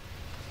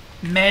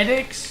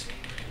 Medics.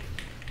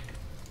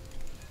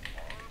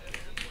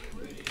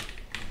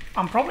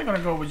 I'm probably gonna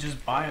go with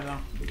just buy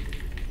though.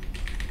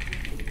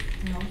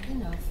 Not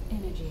enough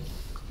energy.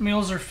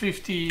 Meals are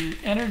 50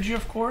 energy,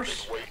 of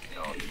course.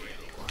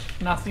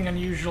 Nothing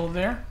unusual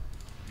there.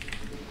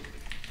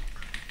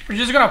 We're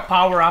just gonna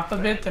power up a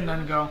bit and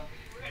then go.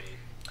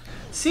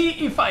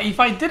 See, if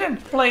I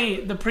didn't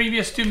play the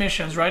previous 2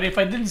 missions, right? If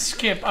I didn't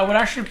skip, I would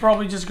actually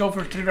probably just go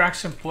for 3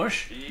 racks and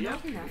push.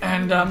 Not enough.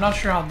 And I'm not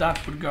sure how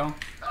that would go.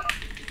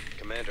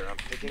 Commander, I'm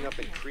picking up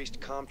increased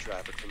comm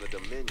traffic from the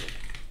Dominion.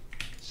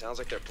 Sounds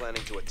like they're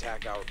planning to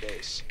attack our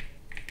base.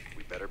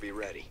 We better be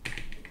ready.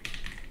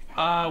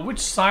 Which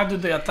side do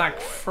they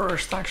attack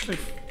first, actually?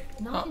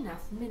 Not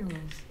enough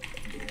minerals.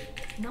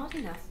 Not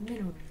enough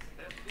minerals.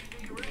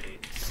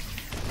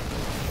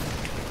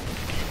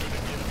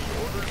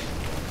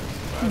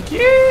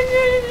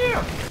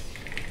 Yeah.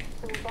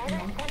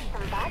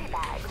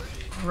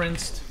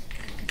 Rinsed.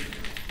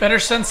 Better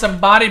send some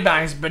body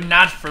bags, but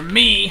not for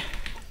me.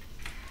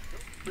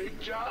 Big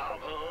job,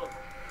 huh?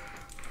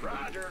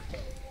 Roger.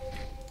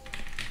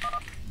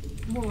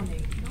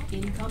 Warning.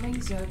 Incoming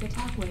Zerg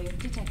attack wave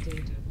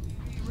detected.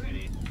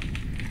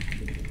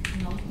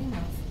 Not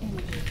enough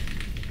energy.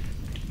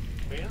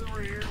 In the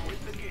rear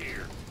with the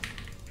gear.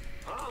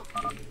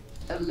 Huh?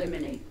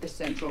 Eliminate the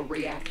central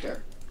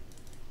reactor.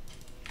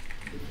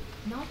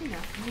 Not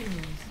enough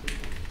minerals.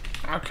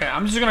 Okay,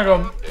 I'm just gonna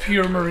go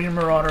pure Marine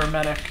Marauder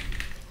Medic.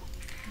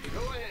 Go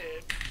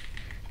ahead.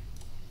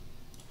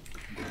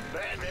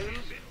 Bad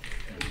news.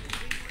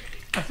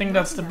 I think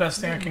that's the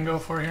best thing I can go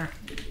for here.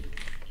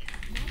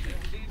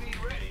 TV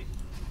ready.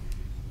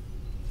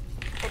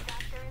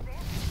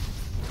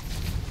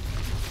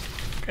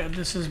 Okay,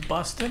 this is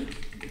busted.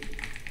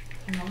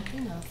 Not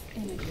enough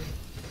energy.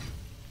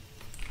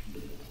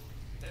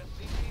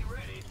 FCC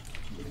ready.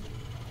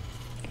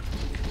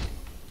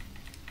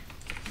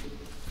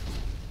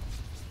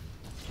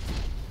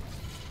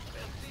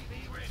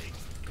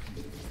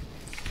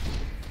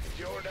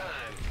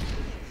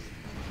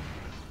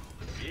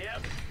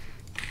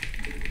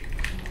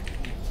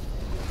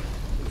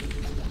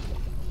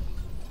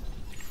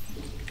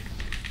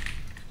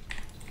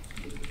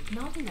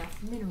 Not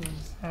enough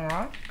minerals.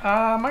 Alright.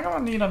 Am I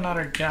gonna need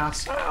another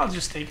gas? I'll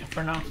just take it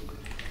for now.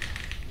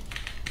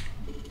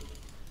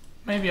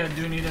 Maybe I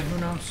do need it, who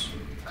knows?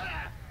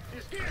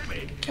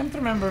 Can't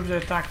remember if they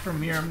attack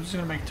from here. I'm just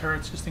gonna make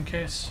turrets just in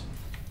case.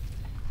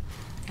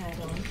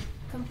 Add-on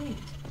complete.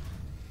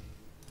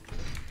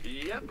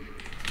 Yep.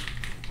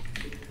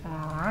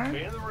 Alright.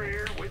 In the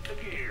rear with the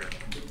gear.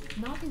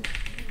 Not enough.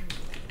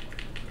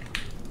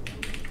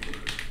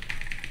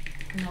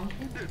 Not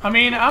enough. I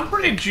mean, I'm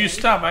pretty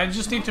juiced up. I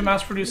just need to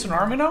mass produce an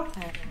army now.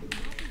 Add-on.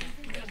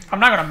 I'm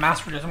not gonna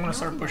mass produce, I'm gonna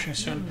start pushing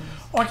soon.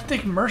 Oh, I can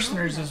take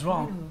mercenaries as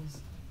well. Minerals.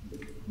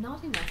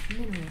 Not enough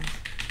minerals.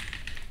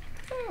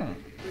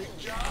 Big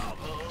job,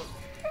 huh?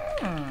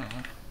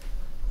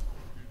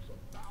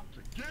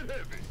 Get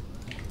heavy.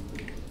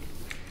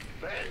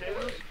 Bad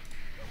news.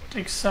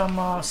 Take some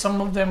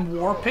of them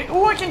war pig.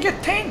 Oh, I can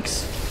get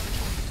tanks!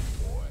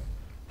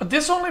 But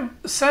this only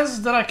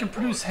says that I can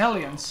produce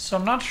Hellions, so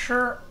I'm not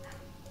sure.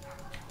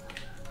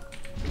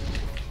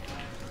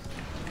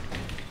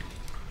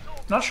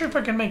 Not sure if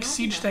I can make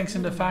siege tanks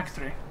in the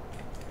factory.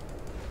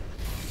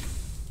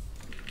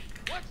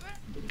 What's that?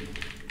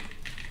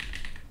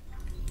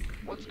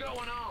 What's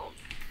going on?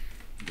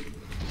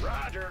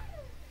 Roger.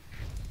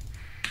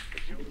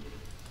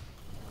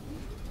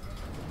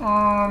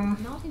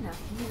 Not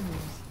enough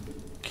minerals.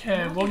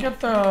 Okay, we'll get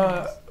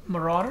the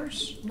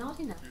Marauders, Not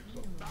enough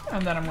minerals.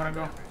 and then I'm gonna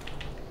go.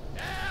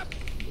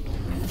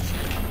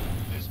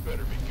 This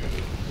better be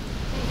good.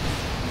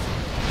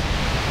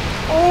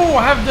 Oh,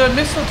 I have the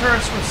missile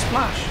turrets with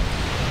splash.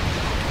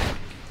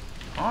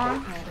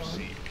 Alright,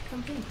 Add-on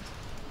complete.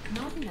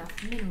 Not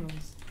enough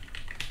minerals.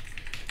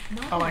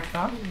 Not I like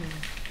enough that. minerals.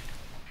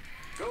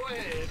 Go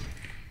ahead.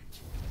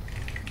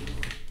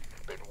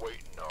 Been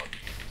waiting on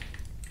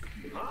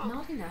you. Huh?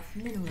 Not enough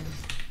minerals.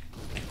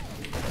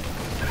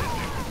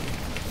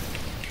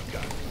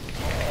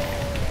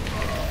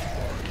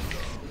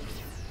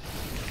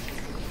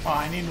 Oh,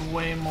 I need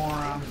way more.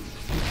 I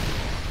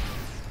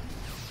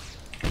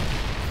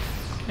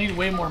need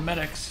way more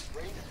medics.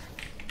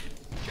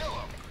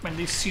 Man,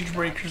 these siege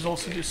breakers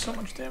also do so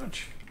much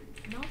damage.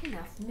 Not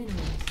enough minerals.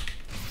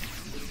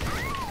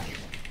 Armed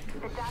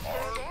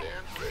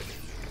and ready.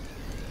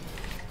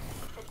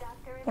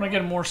 I want to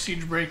get more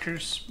siege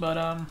breakers, but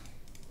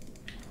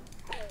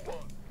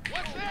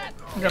What's that?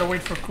 I gotta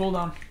wait for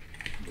cooldown.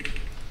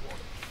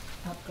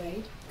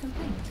 Upgrade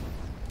complete.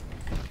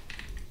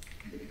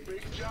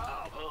 Big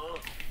job, huh?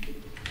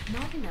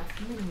 Not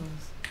enough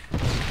minerals.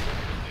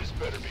 This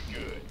better be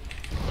good.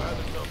 By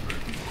the number.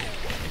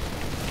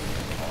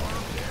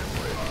 Armed and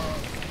ready.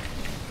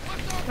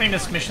 I think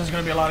this mission's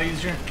gonna be a lot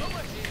easier.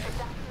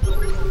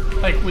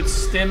 Like with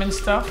stim and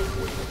stuff.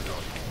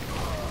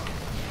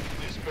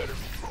 This better be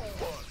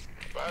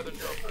by the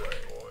number,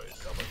 boys.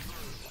 Coming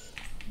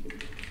through.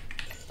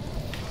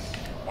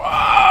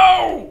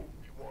 Wow!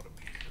 You want a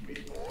piece of me,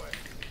 boy?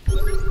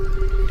 Been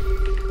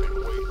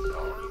waiting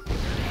on you.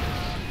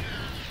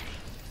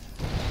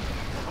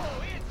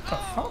 The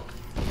fuck?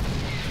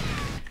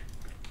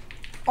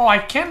 Oh, I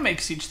can make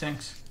siege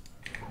tanks.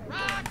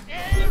 Rock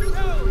and roll.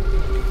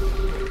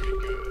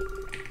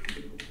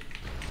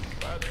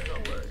 By the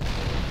number.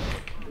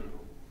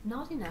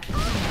 Not enough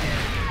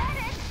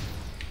minerals.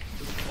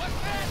 What's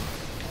that?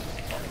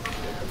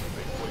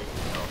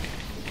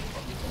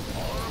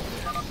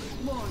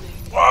 Warning.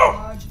 Whoa!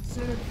 Large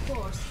Zerg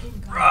force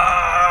incoming.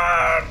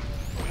 Run!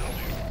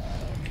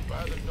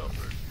 By the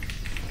number.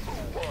 Who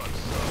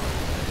wants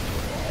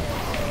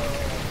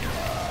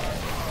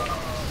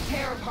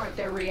Tear apart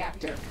their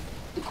reactor.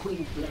 The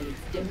Queen Blade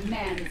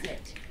demands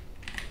it.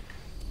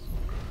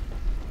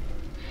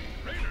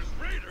 Raiders!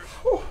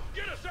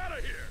 Get us out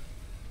of here!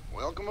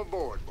 Welcome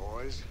aboard,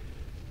 boys.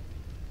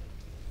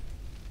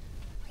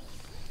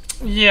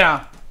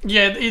 Yeah.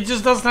 Yeah, it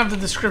just doesn't have the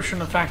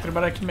description of factory,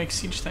 but I can make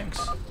siege tanks.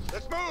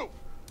 Let's move!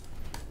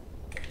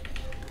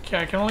 Okay,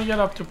 I can only get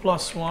up to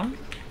 +1.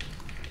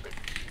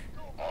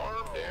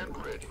 Armed and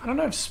ready. I don't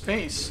have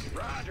space.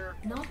 Roger.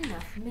 Not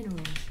enough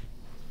minerals.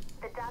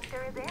 The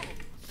doctor is in.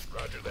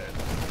 Roger that.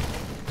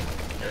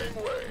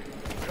 Gangway.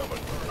 Coming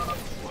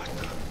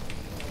through.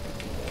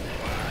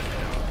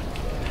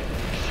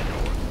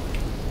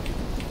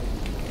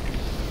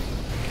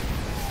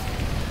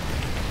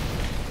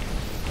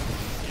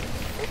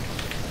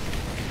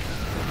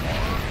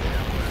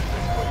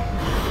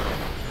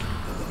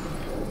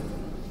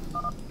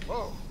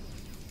 Whoa.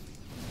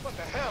 What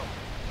the hell?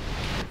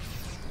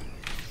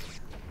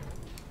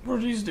 What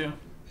do these do?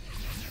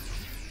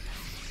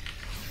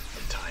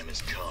 The time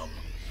has come.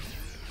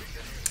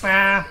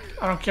 Ah,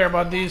 I don't care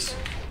about these.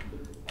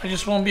 I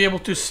just won't be able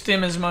to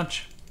stim as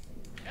much.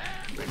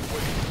 I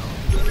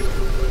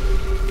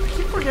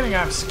keep forgetting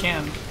I've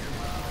scanned.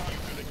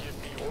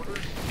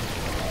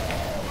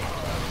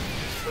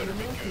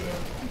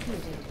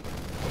 Completed.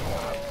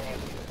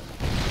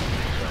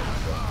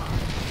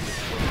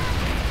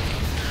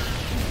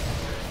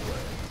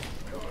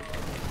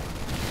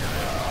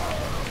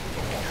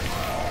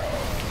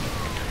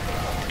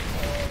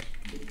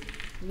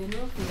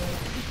 Mineral field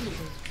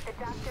completed. The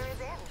doctor is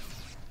in.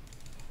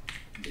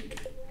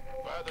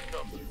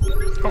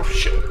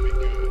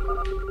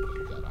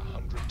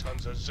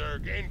 rounds of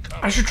Zerg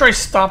incoming. I should try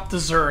stop the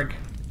Zerg.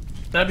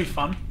 That'd be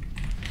fun.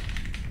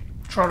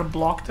 Try to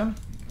block them.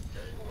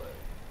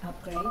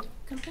 Upgrade The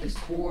complete.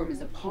 swarm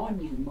is upon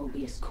you,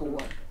 Mobius Core.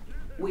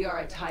 We are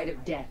a tide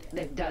of death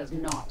that does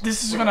not.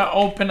 This is gonna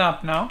open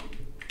up now.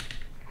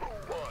 Who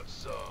wants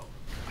some?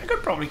 I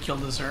could probably kill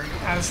the Zerg.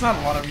 And it's not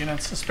a lot of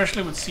units,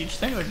 especially with siege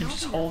things. I can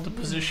just hold the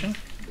position.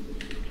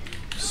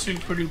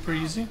 Super duper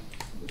easy.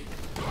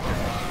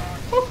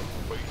 Whoop.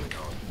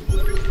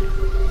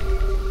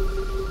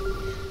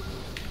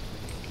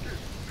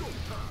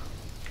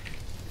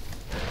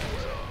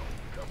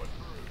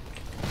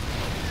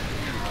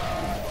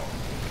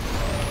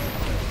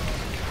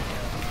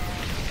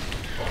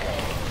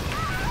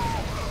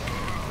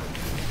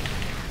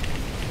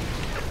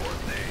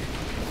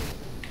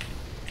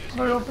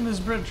 How do I open this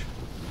bridge?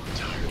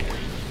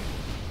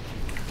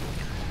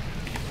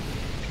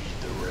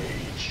 The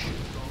rage.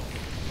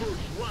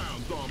 First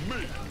round's on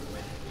me.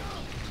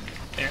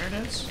 There it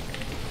is.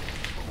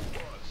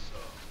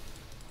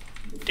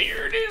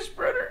 There it is,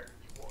 brother.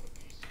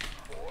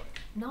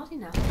 Not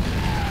enough.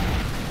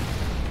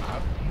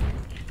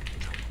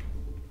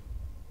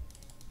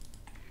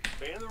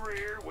 In the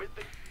rear with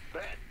the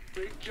bat.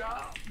 Big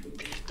job.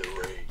 Beat the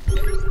rage.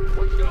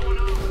 What's going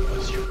on?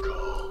 What's your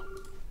call?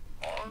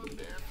 Armed and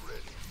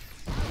ready.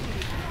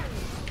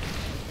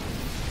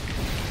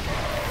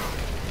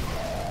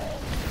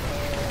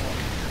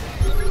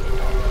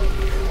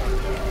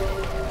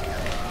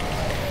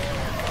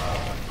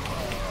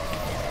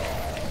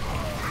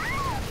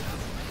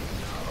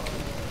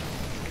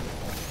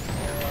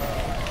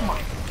 Oh my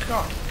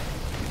god.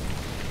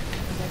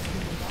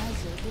 Investment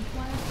advisor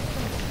requires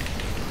attention.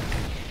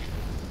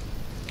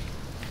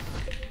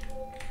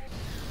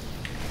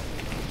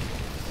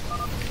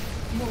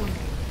 Warning.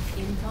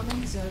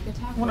 Incoming Zerg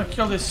attack. I wanna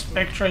kill this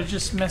Spectre, it's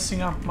just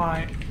messing up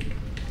my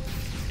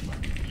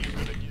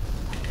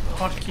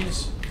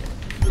hotkeys.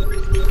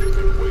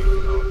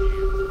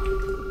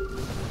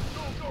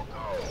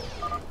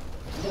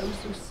 Those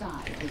who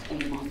side with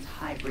Amon's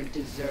hybrid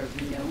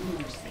deserve no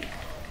mercy.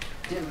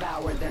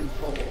 Devour them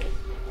whole.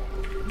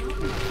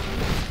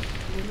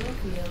 Mineral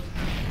field.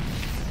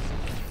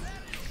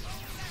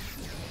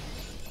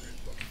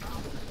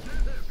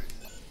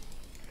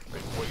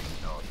 Been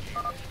waiting on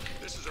you.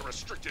 This is a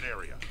restricted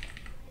area.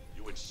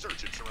 You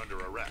insurgents are under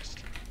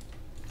arrest.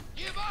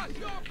 Give us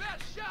your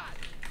best shot.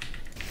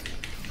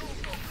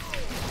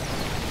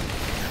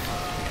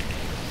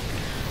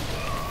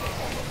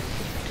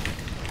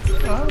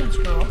 Oh, let's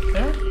go up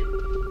there.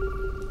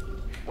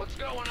 What's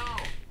going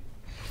on?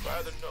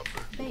 By the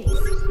number. Base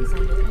is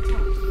under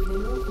attack.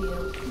 Mineral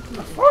field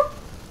completed. What?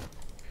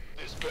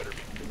 This better be.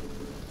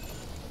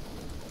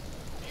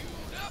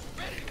 Fueled up,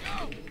 ready to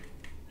go.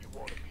 You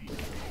wanna be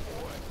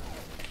boy?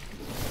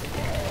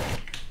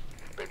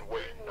 Been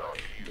waiting on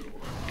you.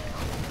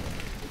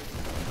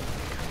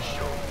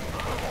 Show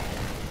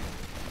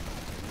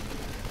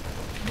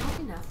Not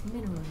enough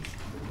minerals.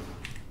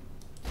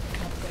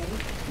 Upgrade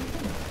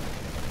complete.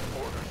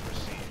 orders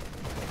received.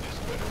 This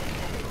better be.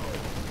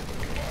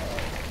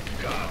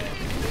 Got it.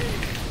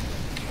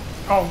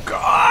 Oh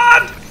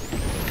god!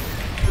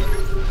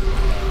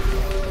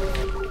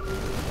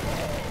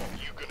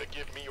 You gonna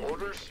give me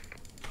orders?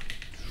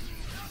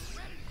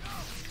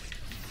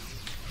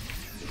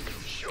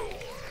 Sure.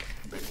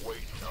 Been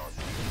waiting on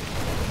you.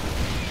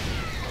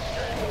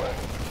 Gangway.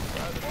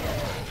 By the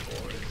number,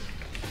 boys.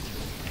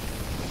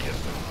 Yes,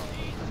 sir.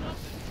 Need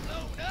something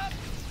blown up.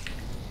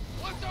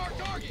 What's our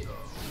target?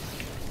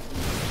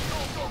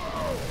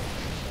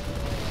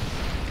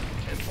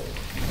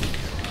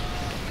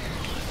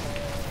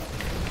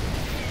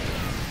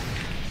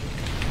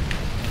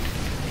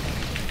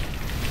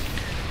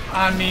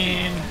 I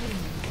mean...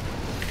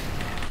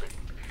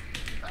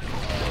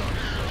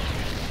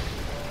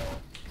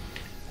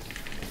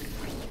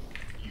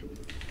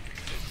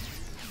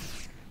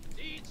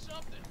 Need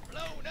something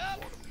blown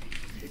up.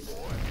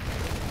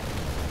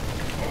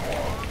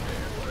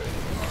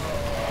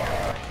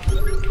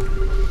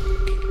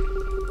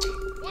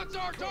 What's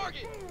our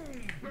target?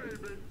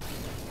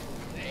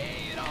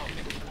 Lay it on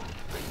me.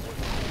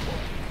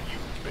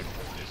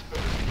 This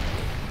better be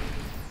good.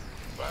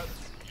 But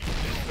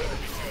this better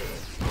be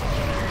good.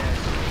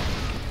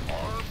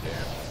 Armed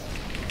and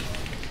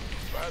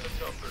by the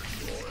numbers,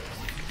 boys.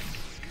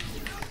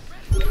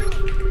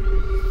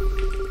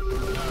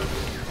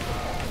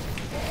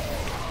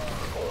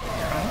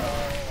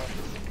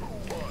 Who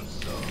wants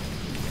some?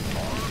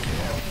 Armed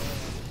and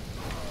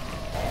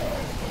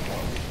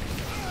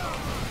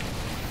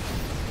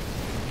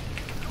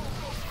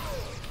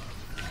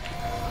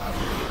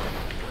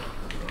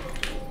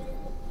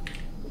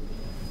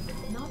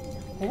Not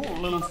enough.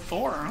 Oh, little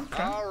Thor,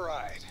 okay. All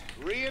right.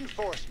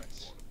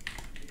 Reinforcements.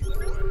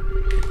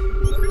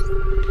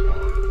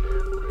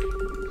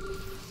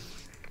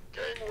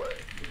 Gangway.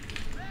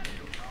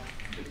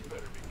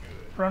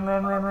 Run,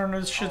 run, run, run,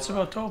 this shit's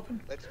about to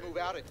open. Let's move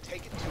out and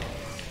take it to them.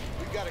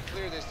 We've got to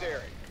clear this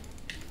area.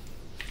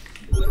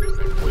 Hybrid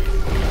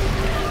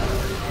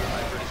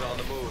is on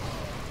the move.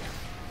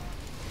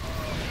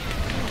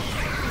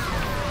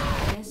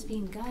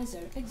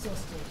 geyser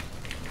exhausted.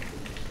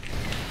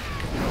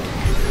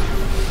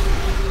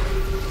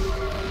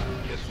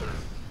 Yes, sir.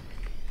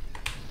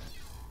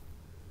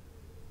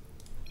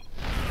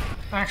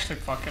 Actually,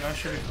 fuck it, I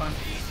should be fine.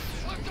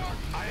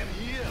 I am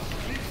here.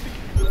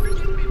 Get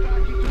me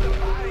back into the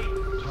fight.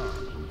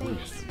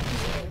 Base is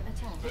under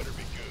attack. Better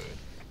be good.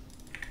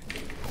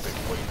 Been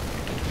waiting.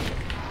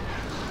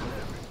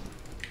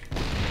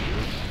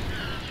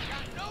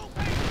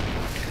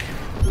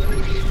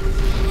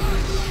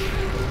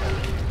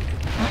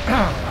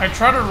 I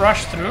try to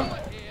rush through.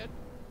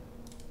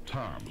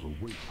 Time's a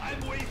waste. I'm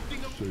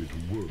wasting a Say the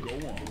word. Go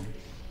on.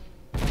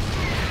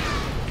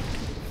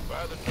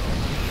 By the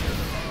nose.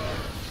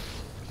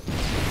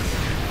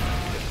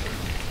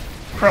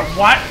 Bro,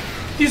 what?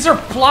 These are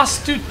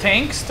 +2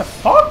 tanks? The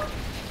fuck?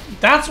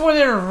 That's why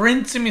they're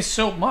rinsing me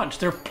so much.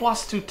 They're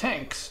 +2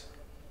 tanks.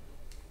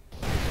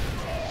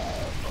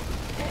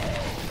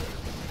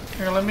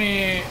 Here, let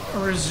me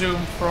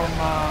resume from...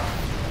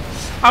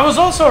 I was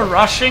also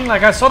rushing,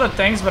 like I saw the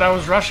tanks, but I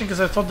was rushing because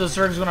I thought the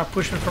Zerg's gonna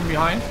push me from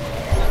behind.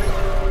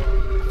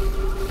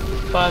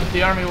 But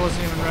the army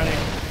wasn't even ready.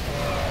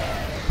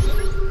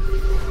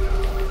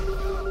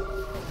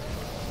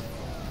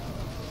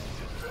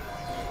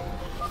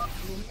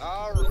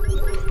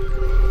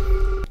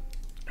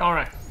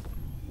 Alright.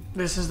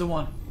 This is the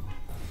one.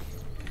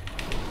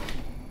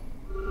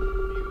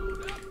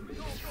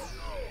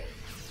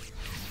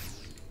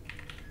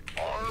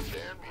 Armed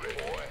and ready.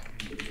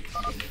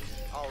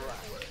 All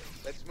right,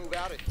 let's move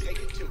out and take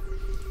it to 'em.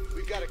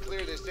 We've got to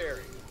clear this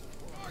area.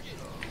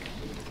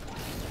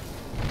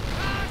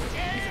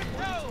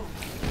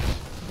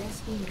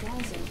 Rescue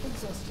geyser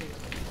exhausted.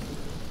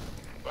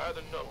 By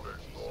the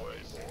numbers,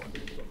 boys.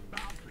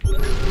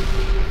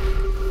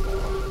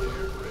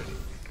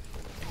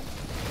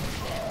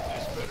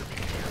 This better be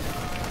good.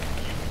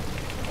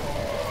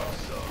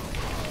 Awesome.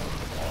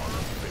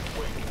 Armed, been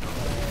waiting.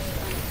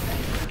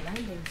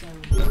 Landing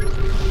zone.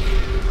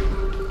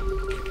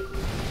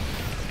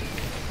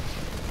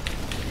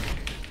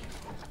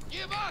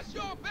 Give us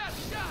your best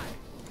shot.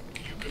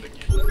 You gonna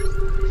get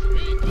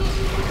Speak up.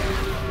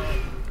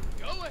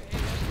 Go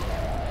ahead.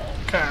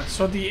 Okay,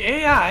 so the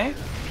AI... this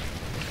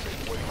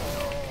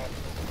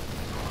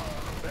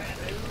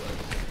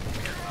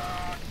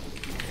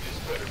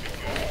better be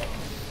good.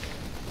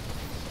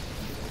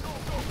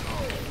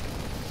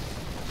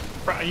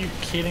 Bro, are you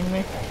kidding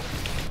me?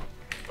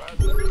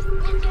 What's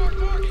our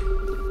target?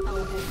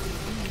 Our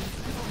SCVs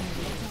are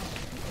under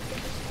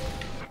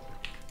attack.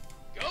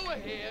 Go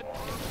ahead.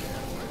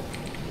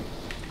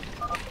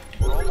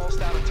 We're almost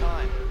out of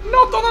time. No,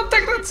 don't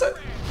attack that side!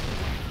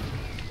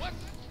 What?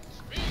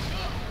 Speak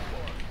up.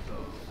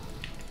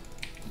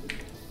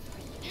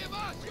 Give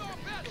us your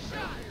best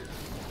shot.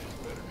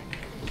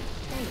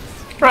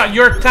 Base Bro,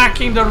 you're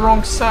attacking the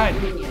wrong side.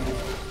 Minions,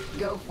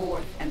 go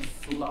forth and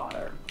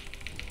slaughter.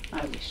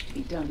 I wish to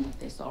be done with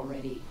this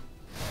already.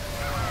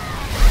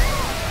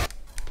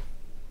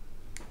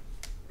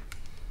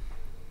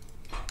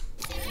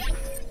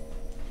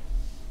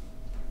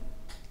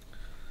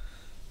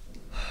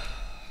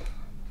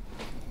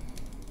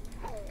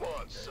 Who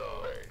wants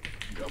some? Hey,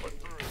 coming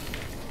through.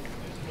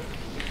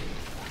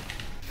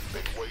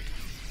 Been waiting.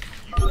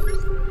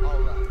 All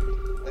right,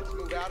 let's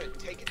move out and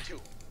take it to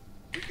 'em.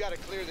 We've got to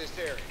clear this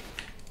area.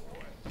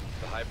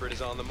 The hybrid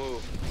is on the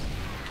move.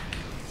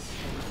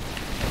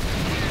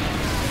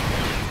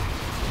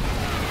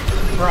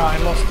 Bro, I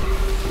lost it.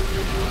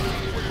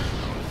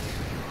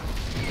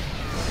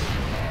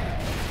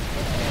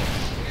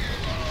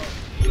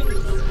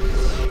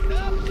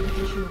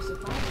 additional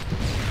supply.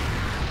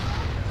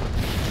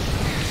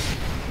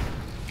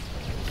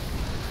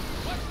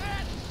 What's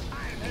that?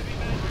 I'm heavy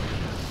measure.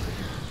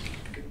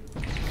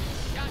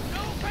 Got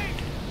no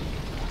patience.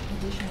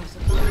 Additional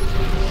supply.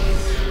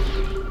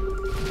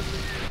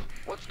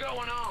 What's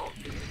going on?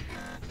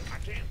 I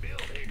can't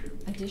build here.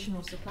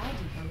 Additional supply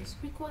depots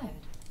required.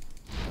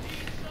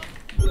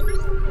 I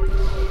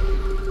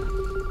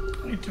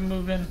need to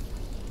move in.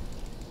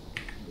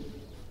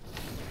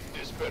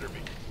 This better be.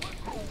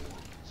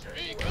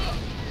 Speak up.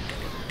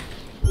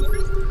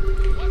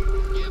 What?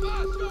 Give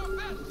us your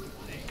best.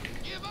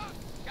 Give us.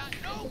 Got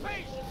no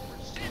patience for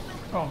sitting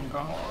around. Oh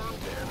god.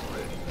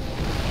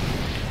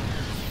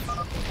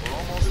 We're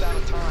almost out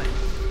of time.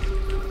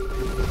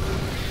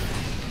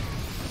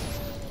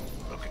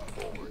 Looking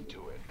forward to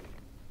it.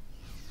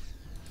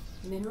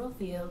 Mineral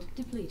field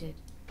depleted.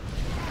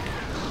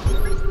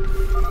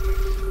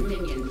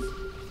 Minions,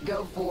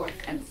 go forth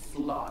and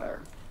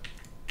slaughter.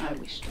 I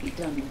wish to be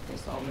done with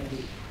this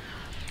already.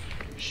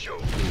 Show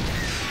me.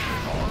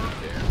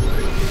 Armed and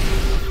ready.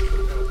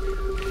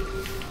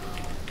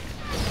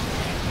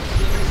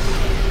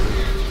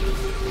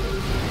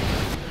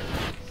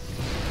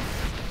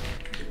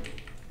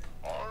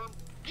 Armed.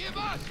 Give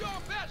us your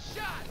best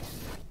shot.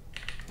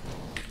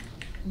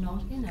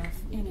 Not enough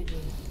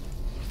energy.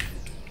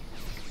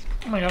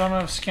 Oh my god, I don't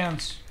have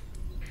scans.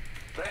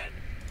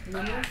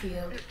 Mineral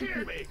field Hear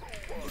depleted. me.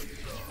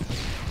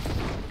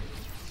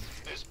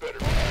 This better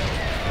be.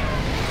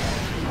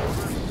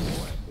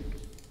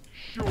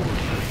 sure.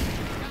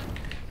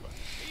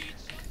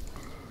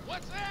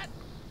 What's that?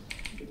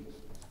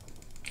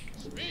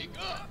 Speak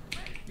up.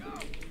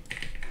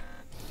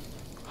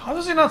 How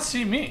does he not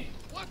see me?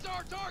 What's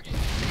our target?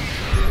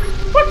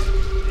 What?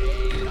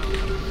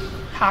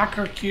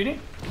 Hacker cutie?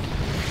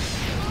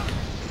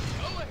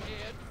 Go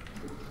ahead.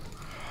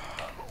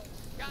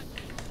 Got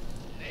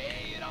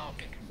lay it off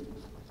it.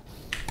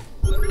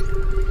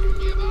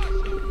 Give us.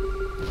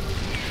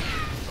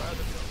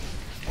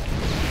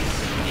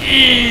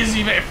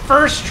 Easy, man.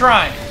 First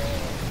try.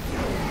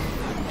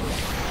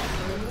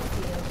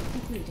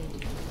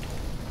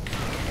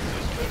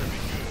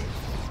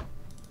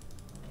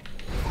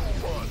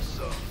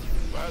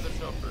 By the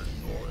numbers,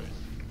 boys.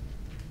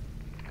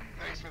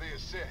 Thanks for the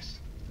assist.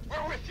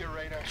 We're with you,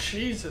 Rainer.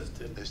 Jesus,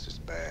 dude. This is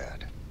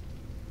bad.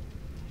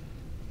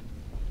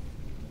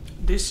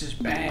 This is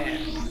bad.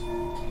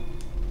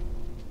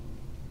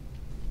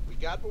 We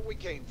got what we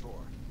came for.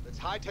 Let's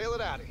hightail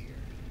it out of here.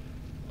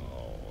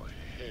 Oh,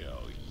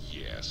 hell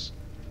yes.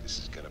 This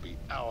is gonna be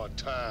our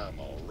time,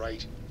 all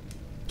right?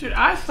 Dude,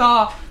 I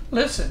thought,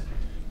 listen,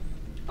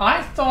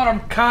 I thought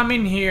I'm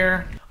coming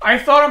here.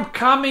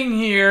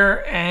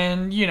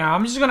 And, you know,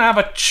 I'm just gonna have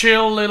a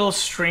chill little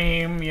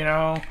stream, you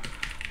know.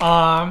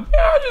 Yeah,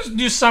 just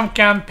do some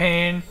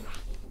campaign.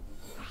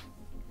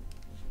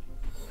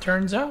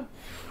 Turns out,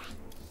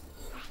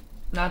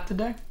 not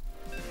today.